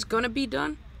 It was gonna be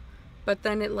done, but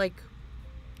then it like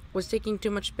was taking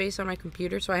too much space on my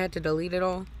computer, so I had to delete it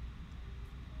all.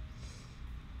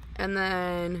 And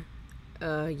then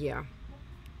yeah.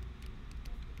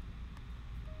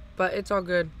 But it's all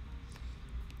good.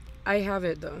 I have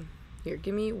it though. Here,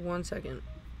 give me 1 second.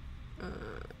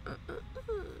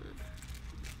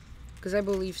 Because I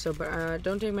believe so, but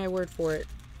don't take my word for it.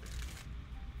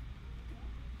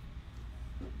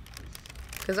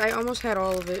 Because I almost had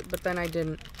all of it, but then I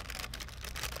didn't.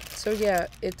 So yeah,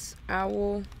 it's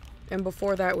owl, and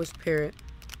before that was parrot.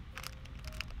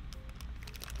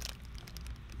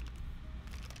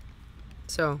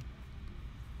 So.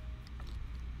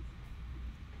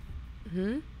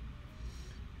 Do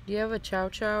you have a chow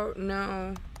chow?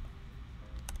 No.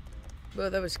 Oh,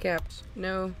 that was caps.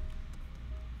 No.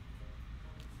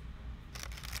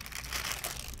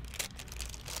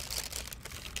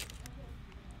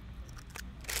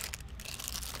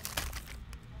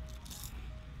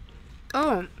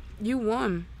 Oh, you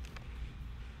won.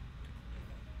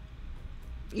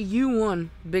 You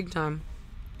won big time.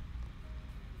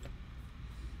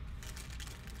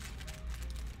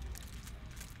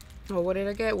 Oh, what did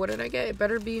I get? What did I get? It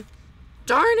better be.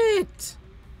 Darn it!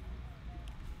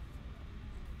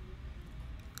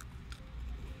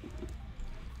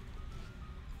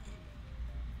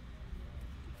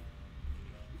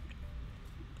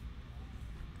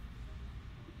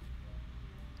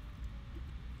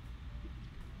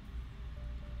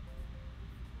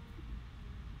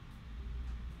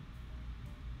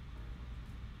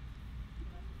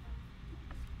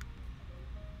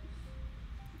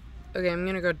 Okay, I'm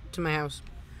gonna go to my house.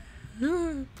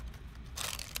 No.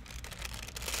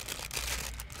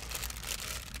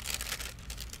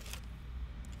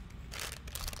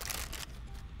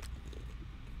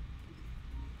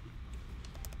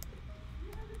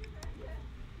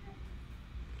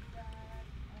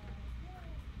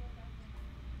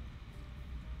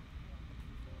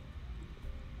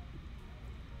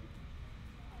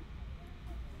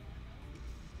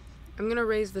 I'm gonna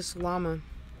raise this llama.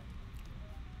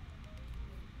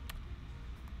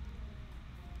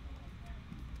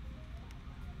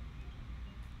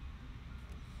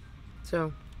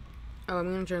 So, oh,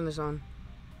 I'm gonna turn this on.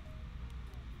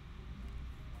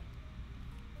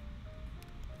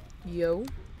 Yo.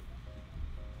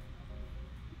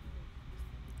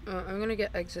 I'm gonna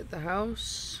exit the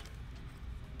house.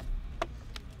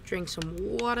 Drink some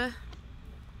water.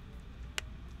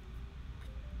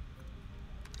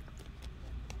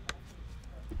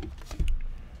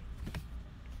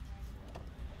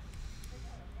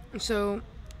 So,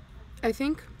 I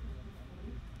think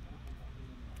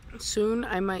soon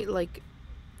I might, like,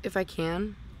 if I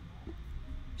can,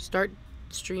 start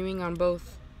streaming on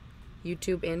both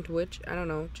YouTube and Twitch. I don't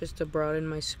know, just to broaden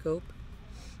my scope.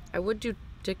 I would do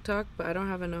TikTok, but I don't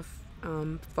have enough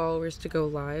followers to go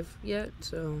live yet,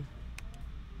 so.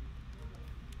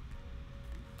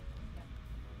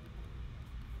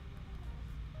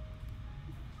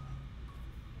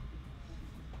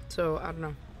 So, I don't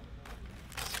know.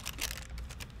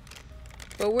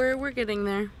 But we're getting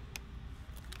there.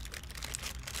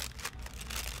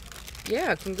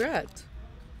 Yeah, congrats.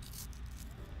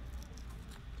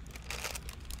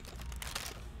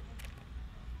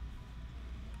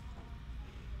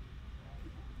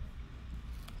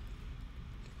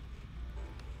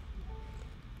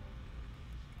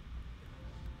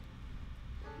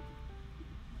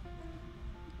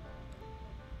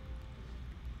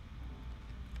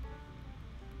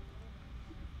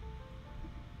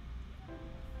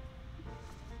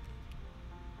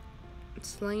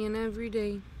 Slaying every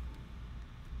day.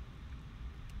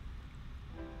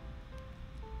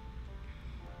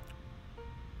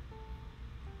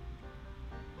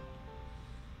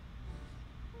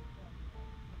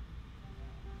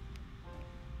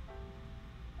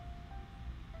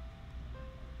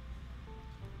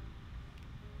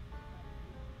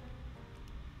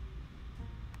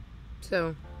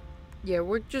 So, yeah,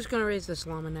 we're just gonna raise this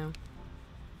llama now.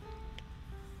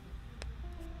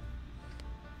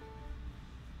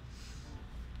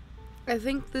 I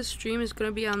think this stream is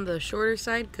gonna be on the shorter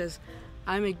side because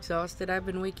I'm exhausted. I've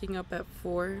been waking up at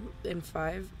 4 and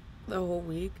 5 the whole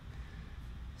week.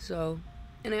 So,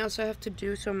 and I also have to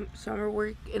do some summer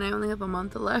work, and I only have a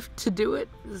month left to do it.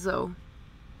 So,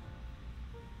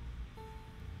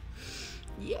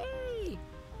 yay!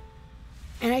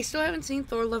 And I still haven't seen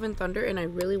Thor: Love and Thunder, and I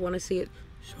really want to see it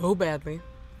so badly.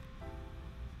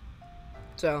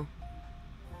 So.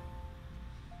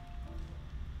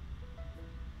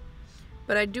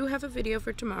 But I do have a video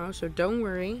for tomorrow, so don't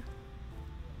worry.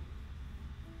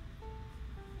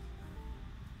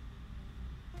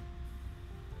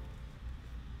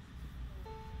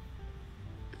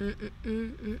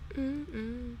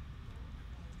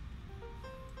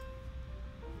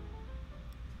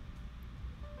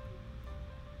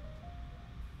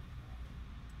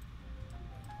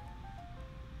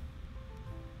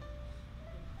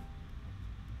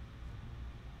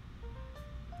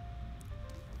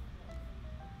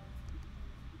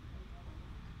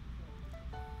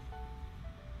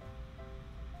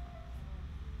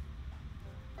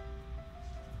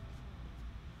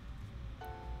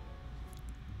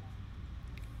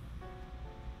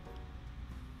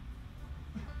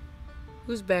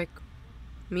 Who's back?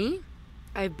 Me?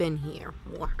 I've been here.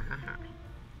 Bonk,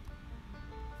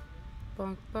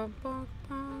 bonk, bonk, bonk,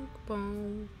 bonk,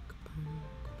 bonk,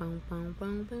 bonk, bonk,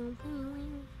 bonk, bonk.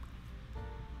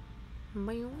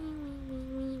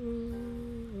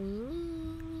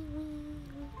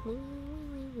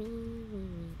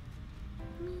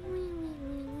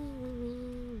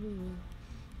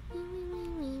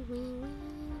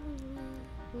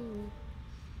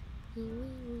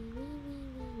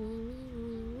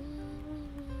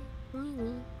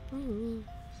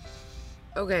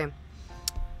 Okay.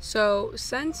 So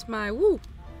since for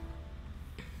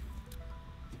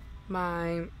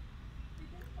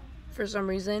some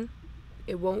reason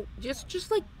it won't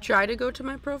just like try to go to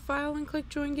my profile and click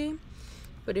join game.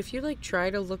 But if you like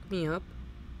try to look me up,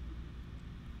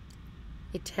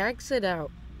 it tags it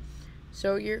out.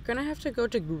 So you're gonna have to go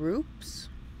to groups.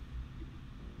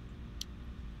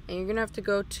 And you're gonna have to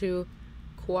go to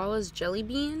Koala's Jelly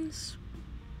Beans.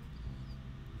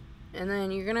 And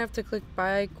then you're gonna have to click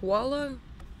buy Koala.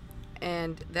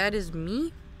 And that is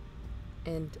me.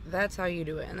 And that's how you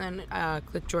do it. And then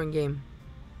click join game.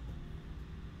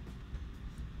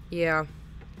 Yeah.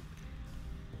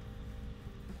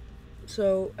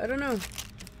 So, I don't know.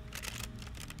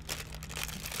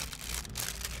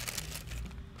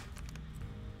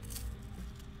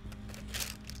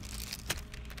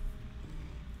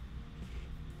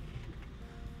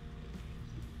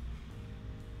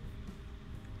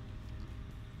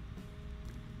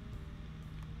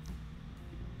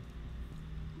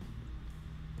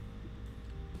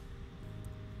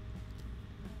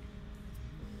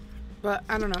 But,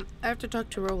 I don't know. I have to talk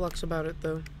to Roblox about it,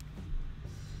 though.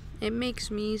 It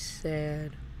makes me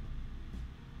sad.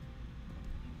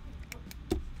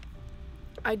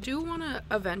 I do want to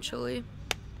eventually...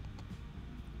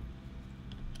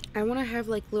 I want to have,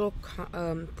 like, little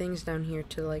things down here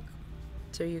to, like...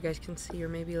 So you guys can see, or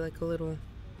maybe, like, a little...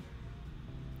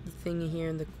 thing here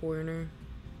in the corner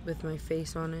with my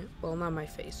face on it. Well, not my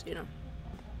face, you know.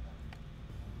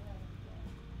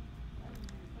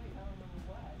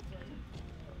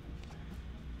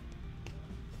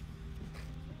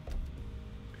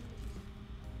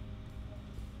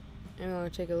 I'm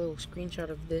gonna take a little screenshot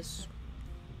of this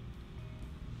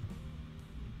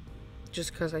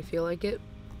just because I feel like it,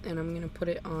 and I'm gonna put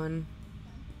it on.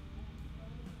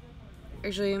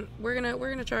 Actually, we're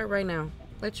gonna try it right now.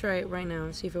 Let's try it right now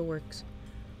and see if it works.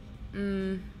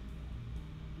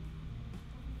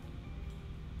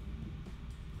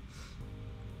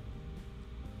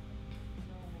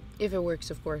 If it works,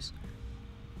 of course.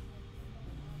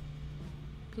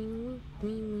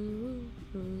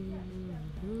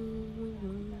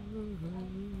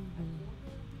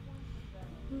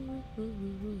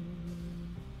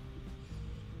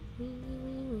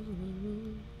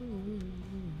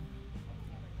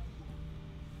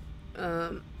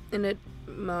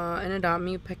 And adopt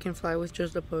me, pet can fly with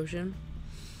just a potion.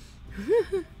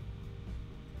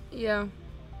 Yeah.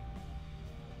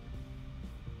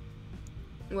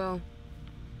 Well,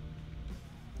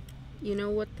 you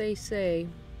know what they say.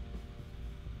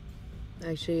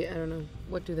 Actually, I don't know.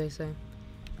 What do they say?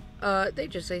 They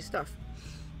just say stuff.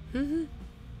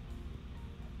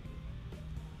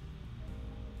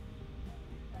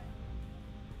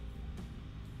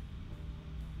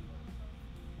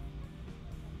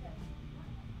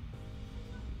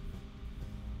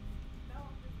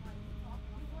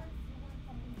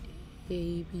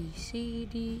 A, B, C,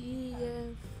 D, E,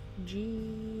 F, G.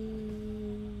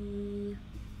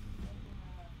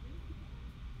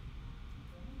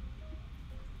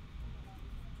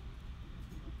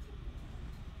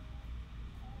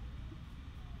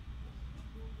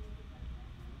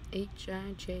 H,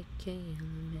 I, J, K, L,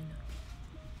 M, N,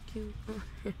 O, Q, R,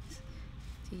 S,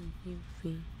 T, U,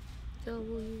 V,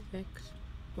 W, X,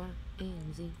 Y,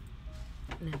 and Z.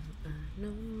 Now I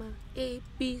know my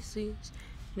ABCs.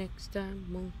 Next time,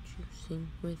 won't you sing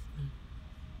with me?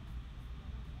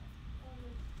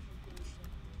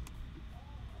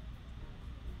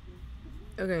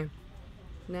 Okay.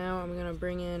 Now I'm gonna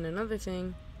bring in another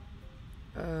thing.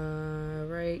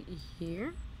 Right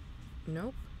here.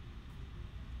 Nope.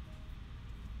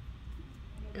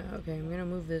 Okay, I'm gonna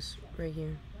move this right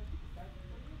here.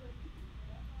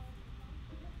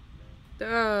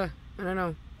 I don't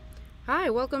know. Hi,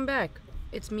 welcome back.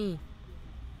 It's me.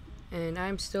 And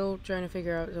I'm still trying to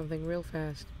figure out something real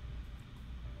fast.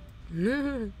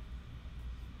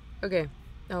 Okay.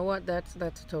 Oh, what?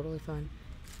 That's totally fine.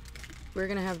 We're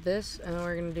gonna have this, and then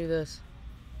we're gonna do this.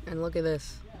 And look at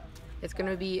this. It's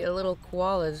gonna be a little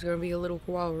koala. It's gonna be a little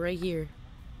koala right here.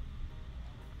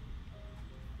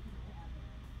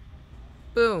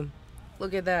 Boom.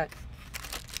 Look at that.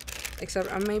 Except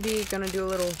I'm maybe gonna do a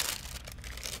little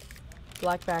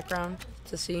black background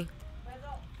to see.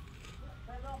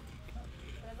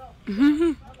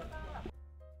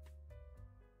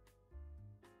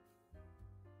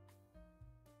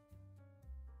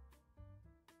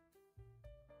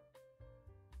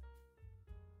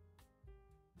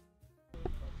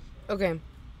 Okay.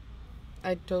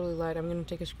 I totally lied. I'm gonna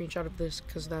take a screenshot of this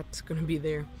because that's gonna be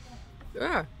there.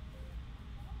 Ah.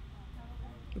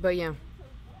 But yeah.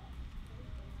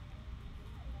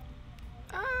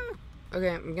 Ah. Okay,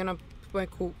 I'm gonna put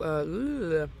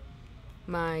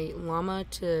my llama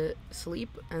to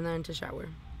sleep and then to shower.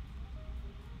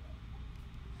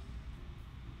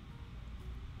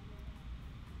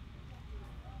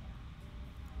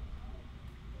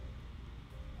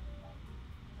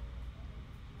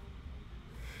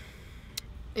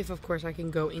 If, of course, I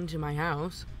can go into my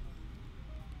house.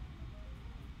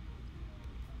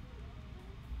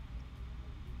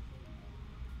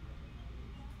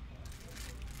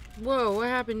 Whoa, what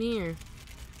happened here?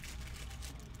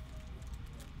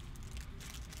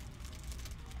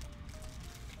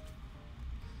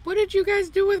 What did you guys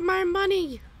do with my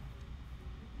money?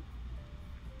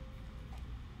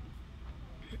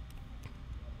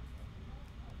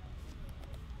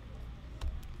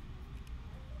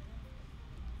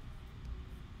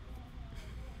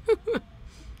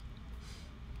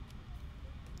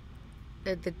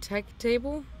 At the tech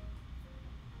table?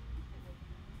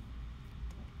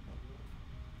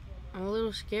 I'm a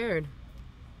little scared.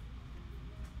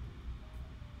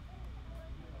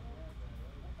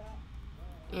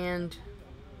 And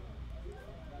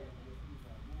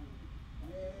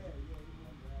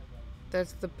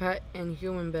that's the pet and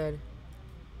human bed.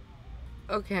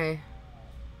 Okay.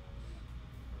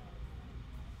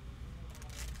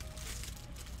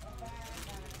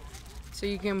 So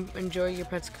you can enjoy your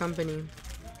pet's company.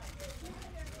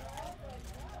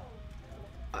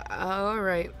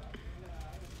 Alright.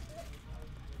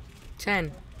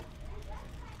 10.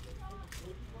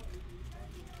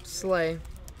 Slay.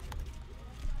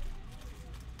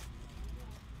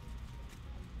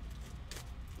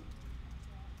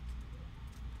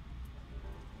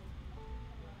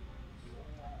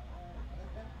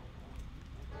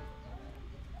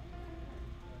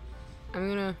 I'm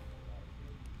gonna...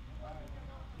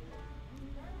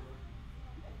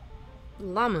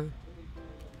 Llama.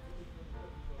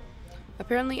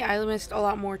 Apparently I missed a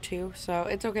lot more too, so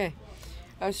it's okay.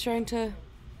 I was trying to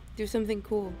do something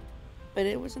cool, but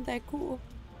it wasn't that cool.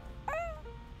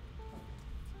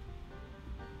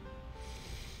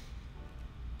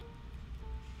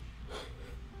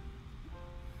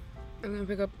 I'm gonna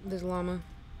pick up this llama.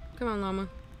 Come on, llama.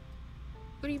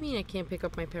 What do you mean I can't pick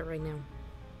up my pet right now?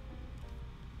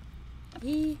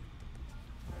 Yee.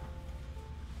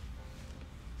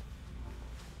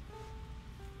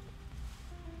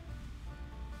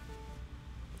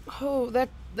 Oh, that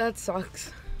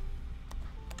sucks.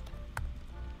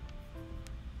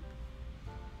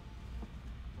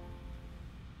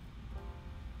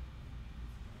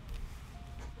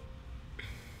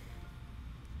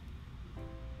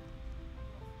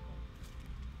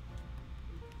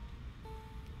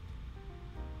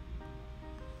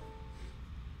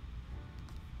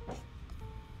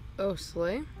 Oh,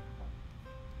 slay?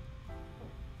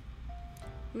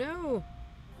 No.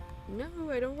 No,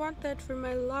 I don't want that for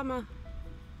my llama.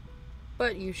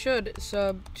 But you should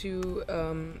sub to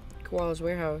Koala's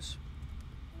Warehouse.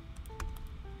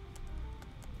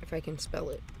 If I can spell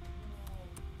it.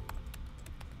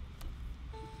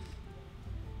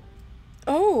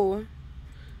 Oh!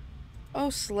 Oh,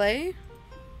 slay?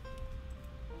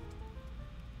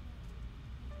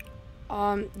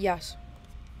 Yes.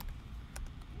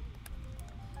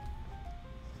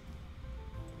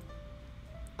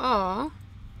 Aw. Ah.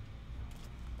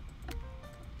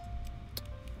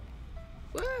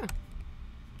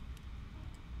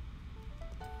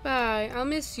 Bye. I'll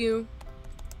miss you.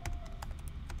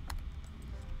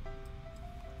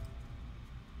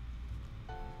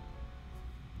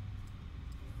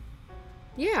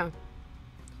 Yeah.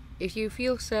 If you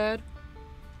feel sad,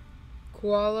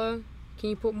 Koala,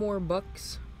 can you put more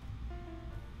bucks?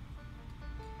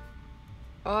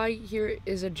 I here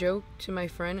is a joke to my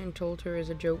friend and told her is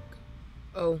a joke.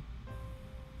 Oh.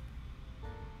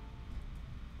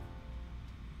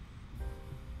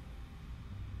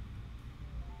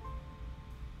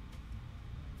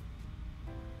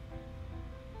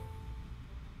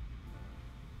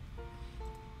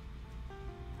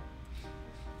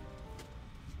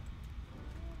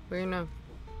 We're gonna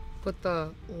put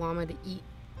the llama to eat.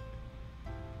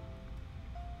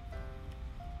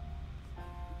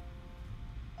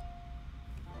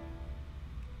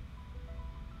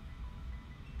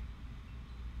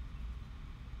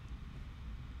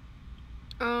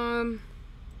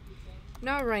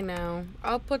 Not right now.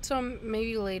 I'll put some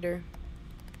maybe later.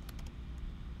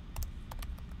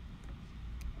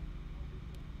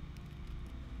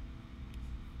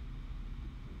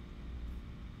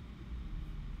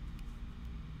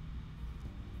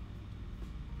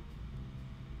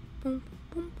 Boom,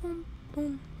 boom, boom,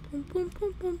 boom, boom, boom,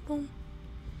 boom, boom, boom.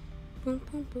 Boom,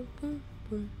 boom, boom, boom,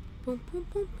 boom, boom, boom,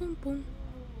 boom, boom, boom.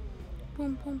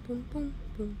 Boom, boom, boom, boom,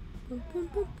 boom, boom, boom,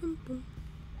 boom, boom, boom.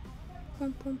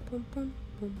 Boom, boom, boom, boom,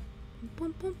 boom,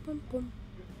 boom, boom, boom, boom.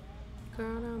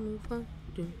 Gotta move on.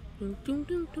 Doom, doom, doom,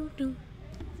 doom, doom, doom.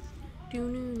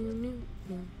 Doom, doom, doom, doom, doom,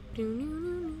 doom, doom,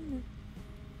 doom, doom.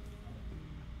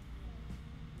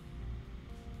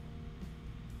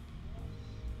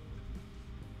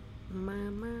 Ma,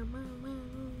 ma, ma, ma,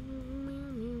 ma,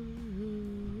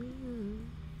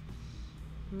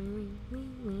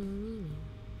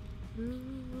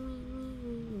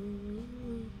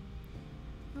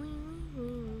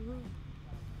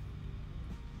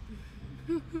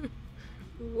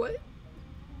 what?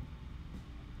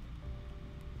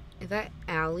 Is that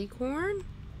alicorn?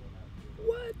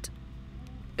 What?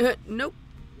 Nope.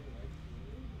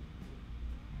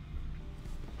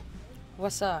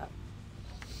 What's up?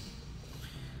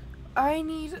 I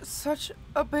need such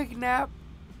a big nap.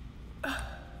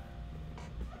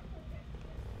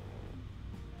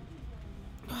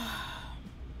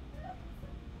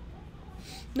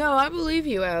 No, I believe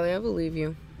you, Allie. I believe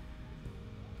you.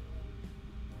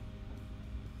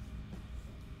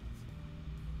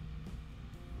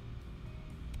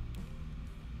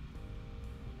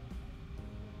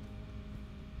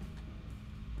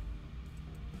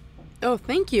 Oh,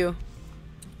 thank you.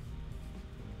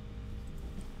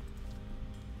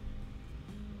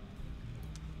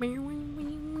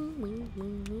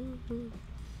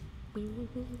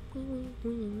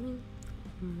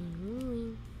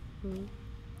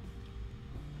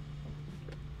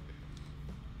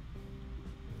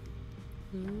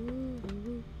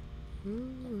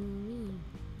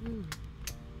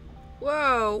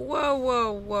 Whoa, whoa,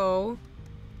 whoa, whoa.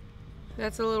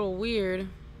 That's a little weird.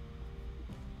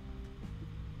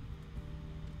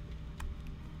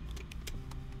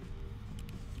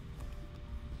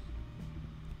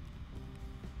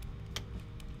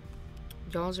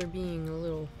 Y'alls are being a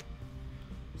little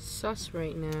sus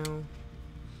right now.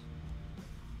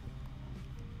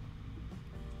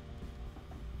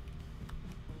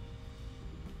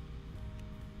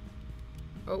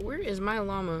 Oh, where is my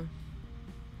llama?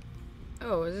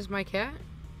 Oh, is this my cat?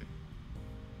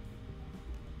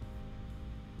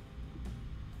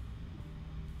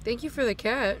 Thank you for the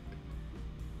cat.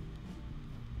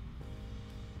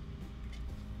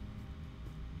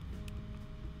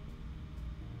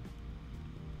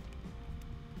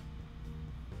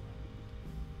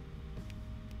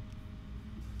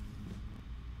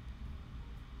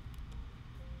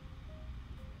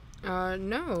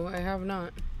 No, I have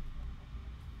not.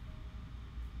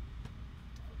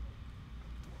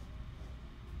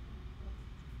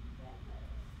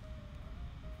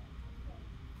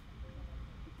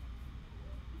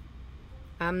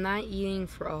 I'm not eating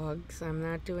frogs. I'm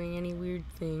not doing any weird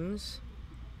things.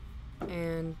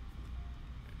 And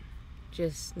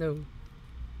just no.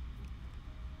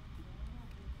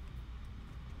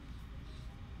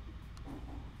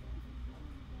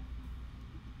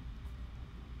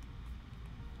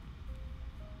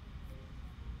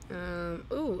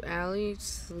 Ooh, Allie,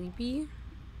 sleepy?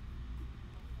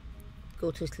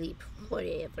 Go to sleep.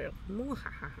 Whatever.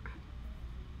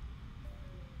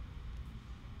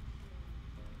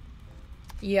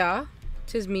 Yeah,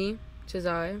 'tis me. 'Tis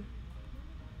I.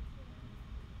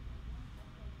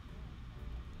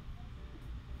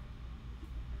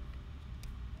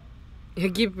 I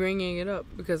keep bringing it up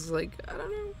because, like, I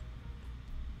don't know.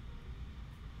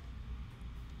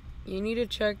 You need to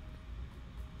check.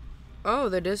 Oh,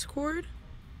 the Discord?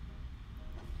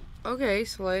 Okay,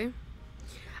 Slay.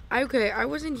 Okay, I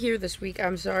wasn't here this week.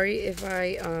 I'm sorry if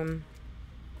I,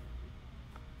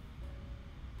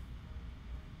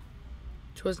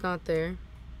 was not there.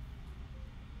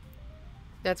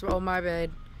 That's all my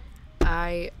bad.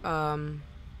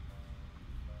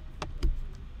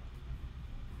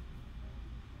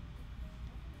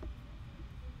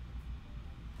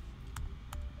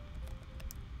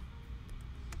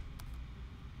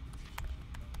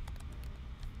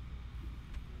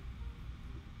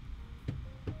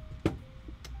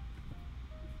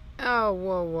 Oh,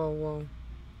 whoa, whoa, whoa.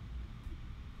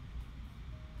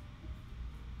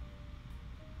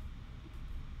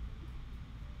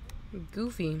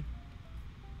 Goofy.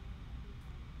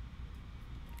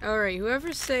 Alright,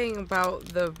 whoever's saying about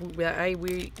the I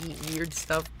eat weird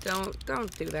stuff,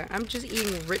 don't do that. I'm just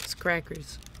eating Ritz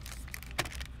crackers.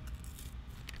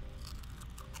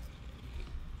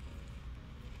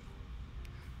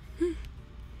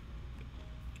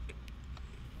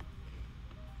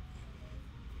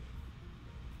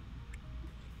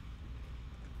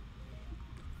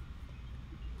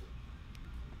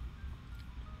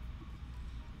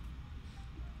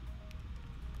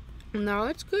 No,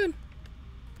 it's good.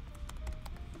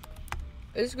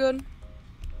 It's good.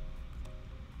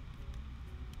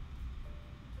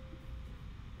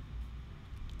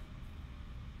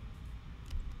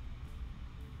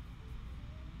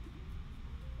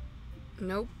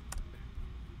 Nope.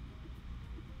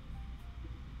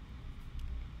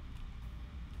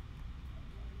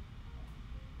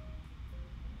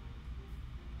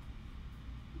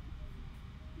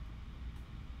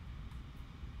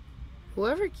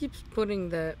 Whoever keeps putting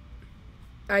that.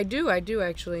 I do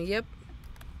actually. Yep.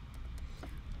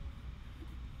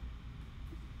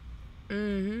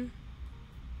 Mm-hmm.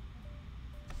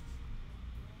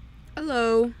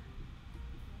 Hello.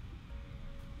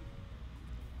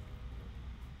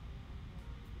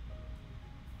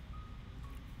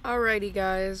 Alrighty,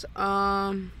 guys.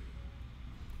 I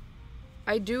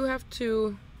do have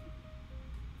to.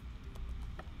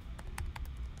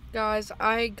 Guys,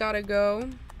 I gotta go.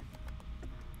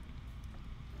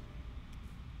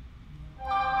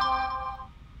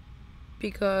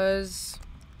 Because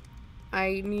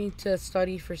I need to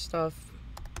study for stuff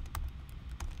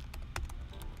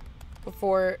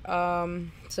before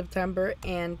September,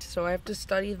 and so I have to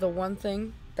study the one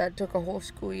thing that took a whole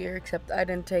school year, except I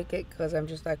didn't take it because I'm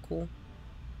just that cool.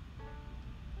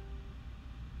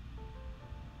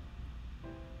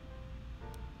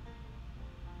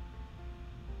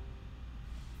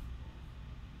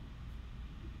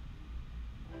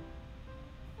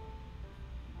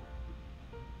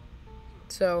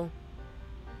 So,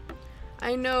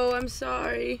 I know, I'm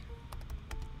sorry.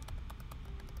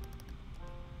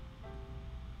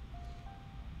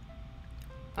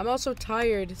 I'm also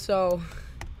tired, so.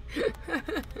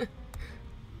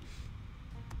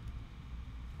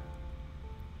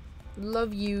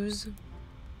 Love yous.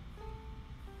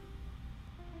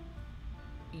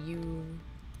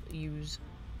 Yous.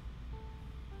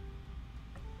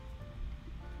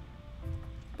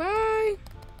 Bye.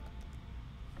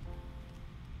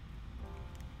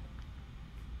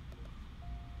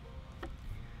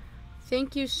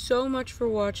 Thank you so much for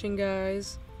watching,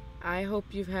 guys. I hope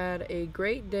you've had a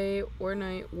great day or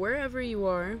night wherever you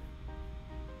are.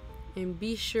 And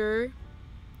be sure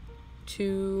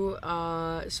to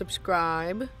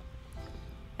subscribe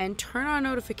and turn on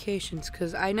notifications,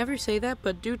 because I never say that,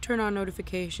 but do turn on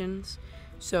notifications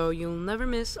so you'll never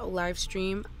miss a live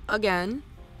stream again,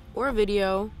 or a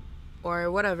video,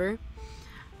 or whatever.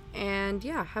 And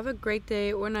yeah, have a great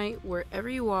day or night wherever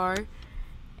you are,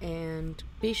 and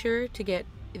be sure to get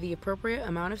the appropriate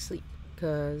amount of sleep,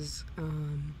 because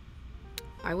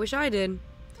I wish I did.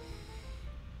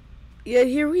 Yet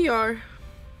here we are.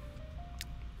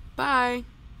 Bye.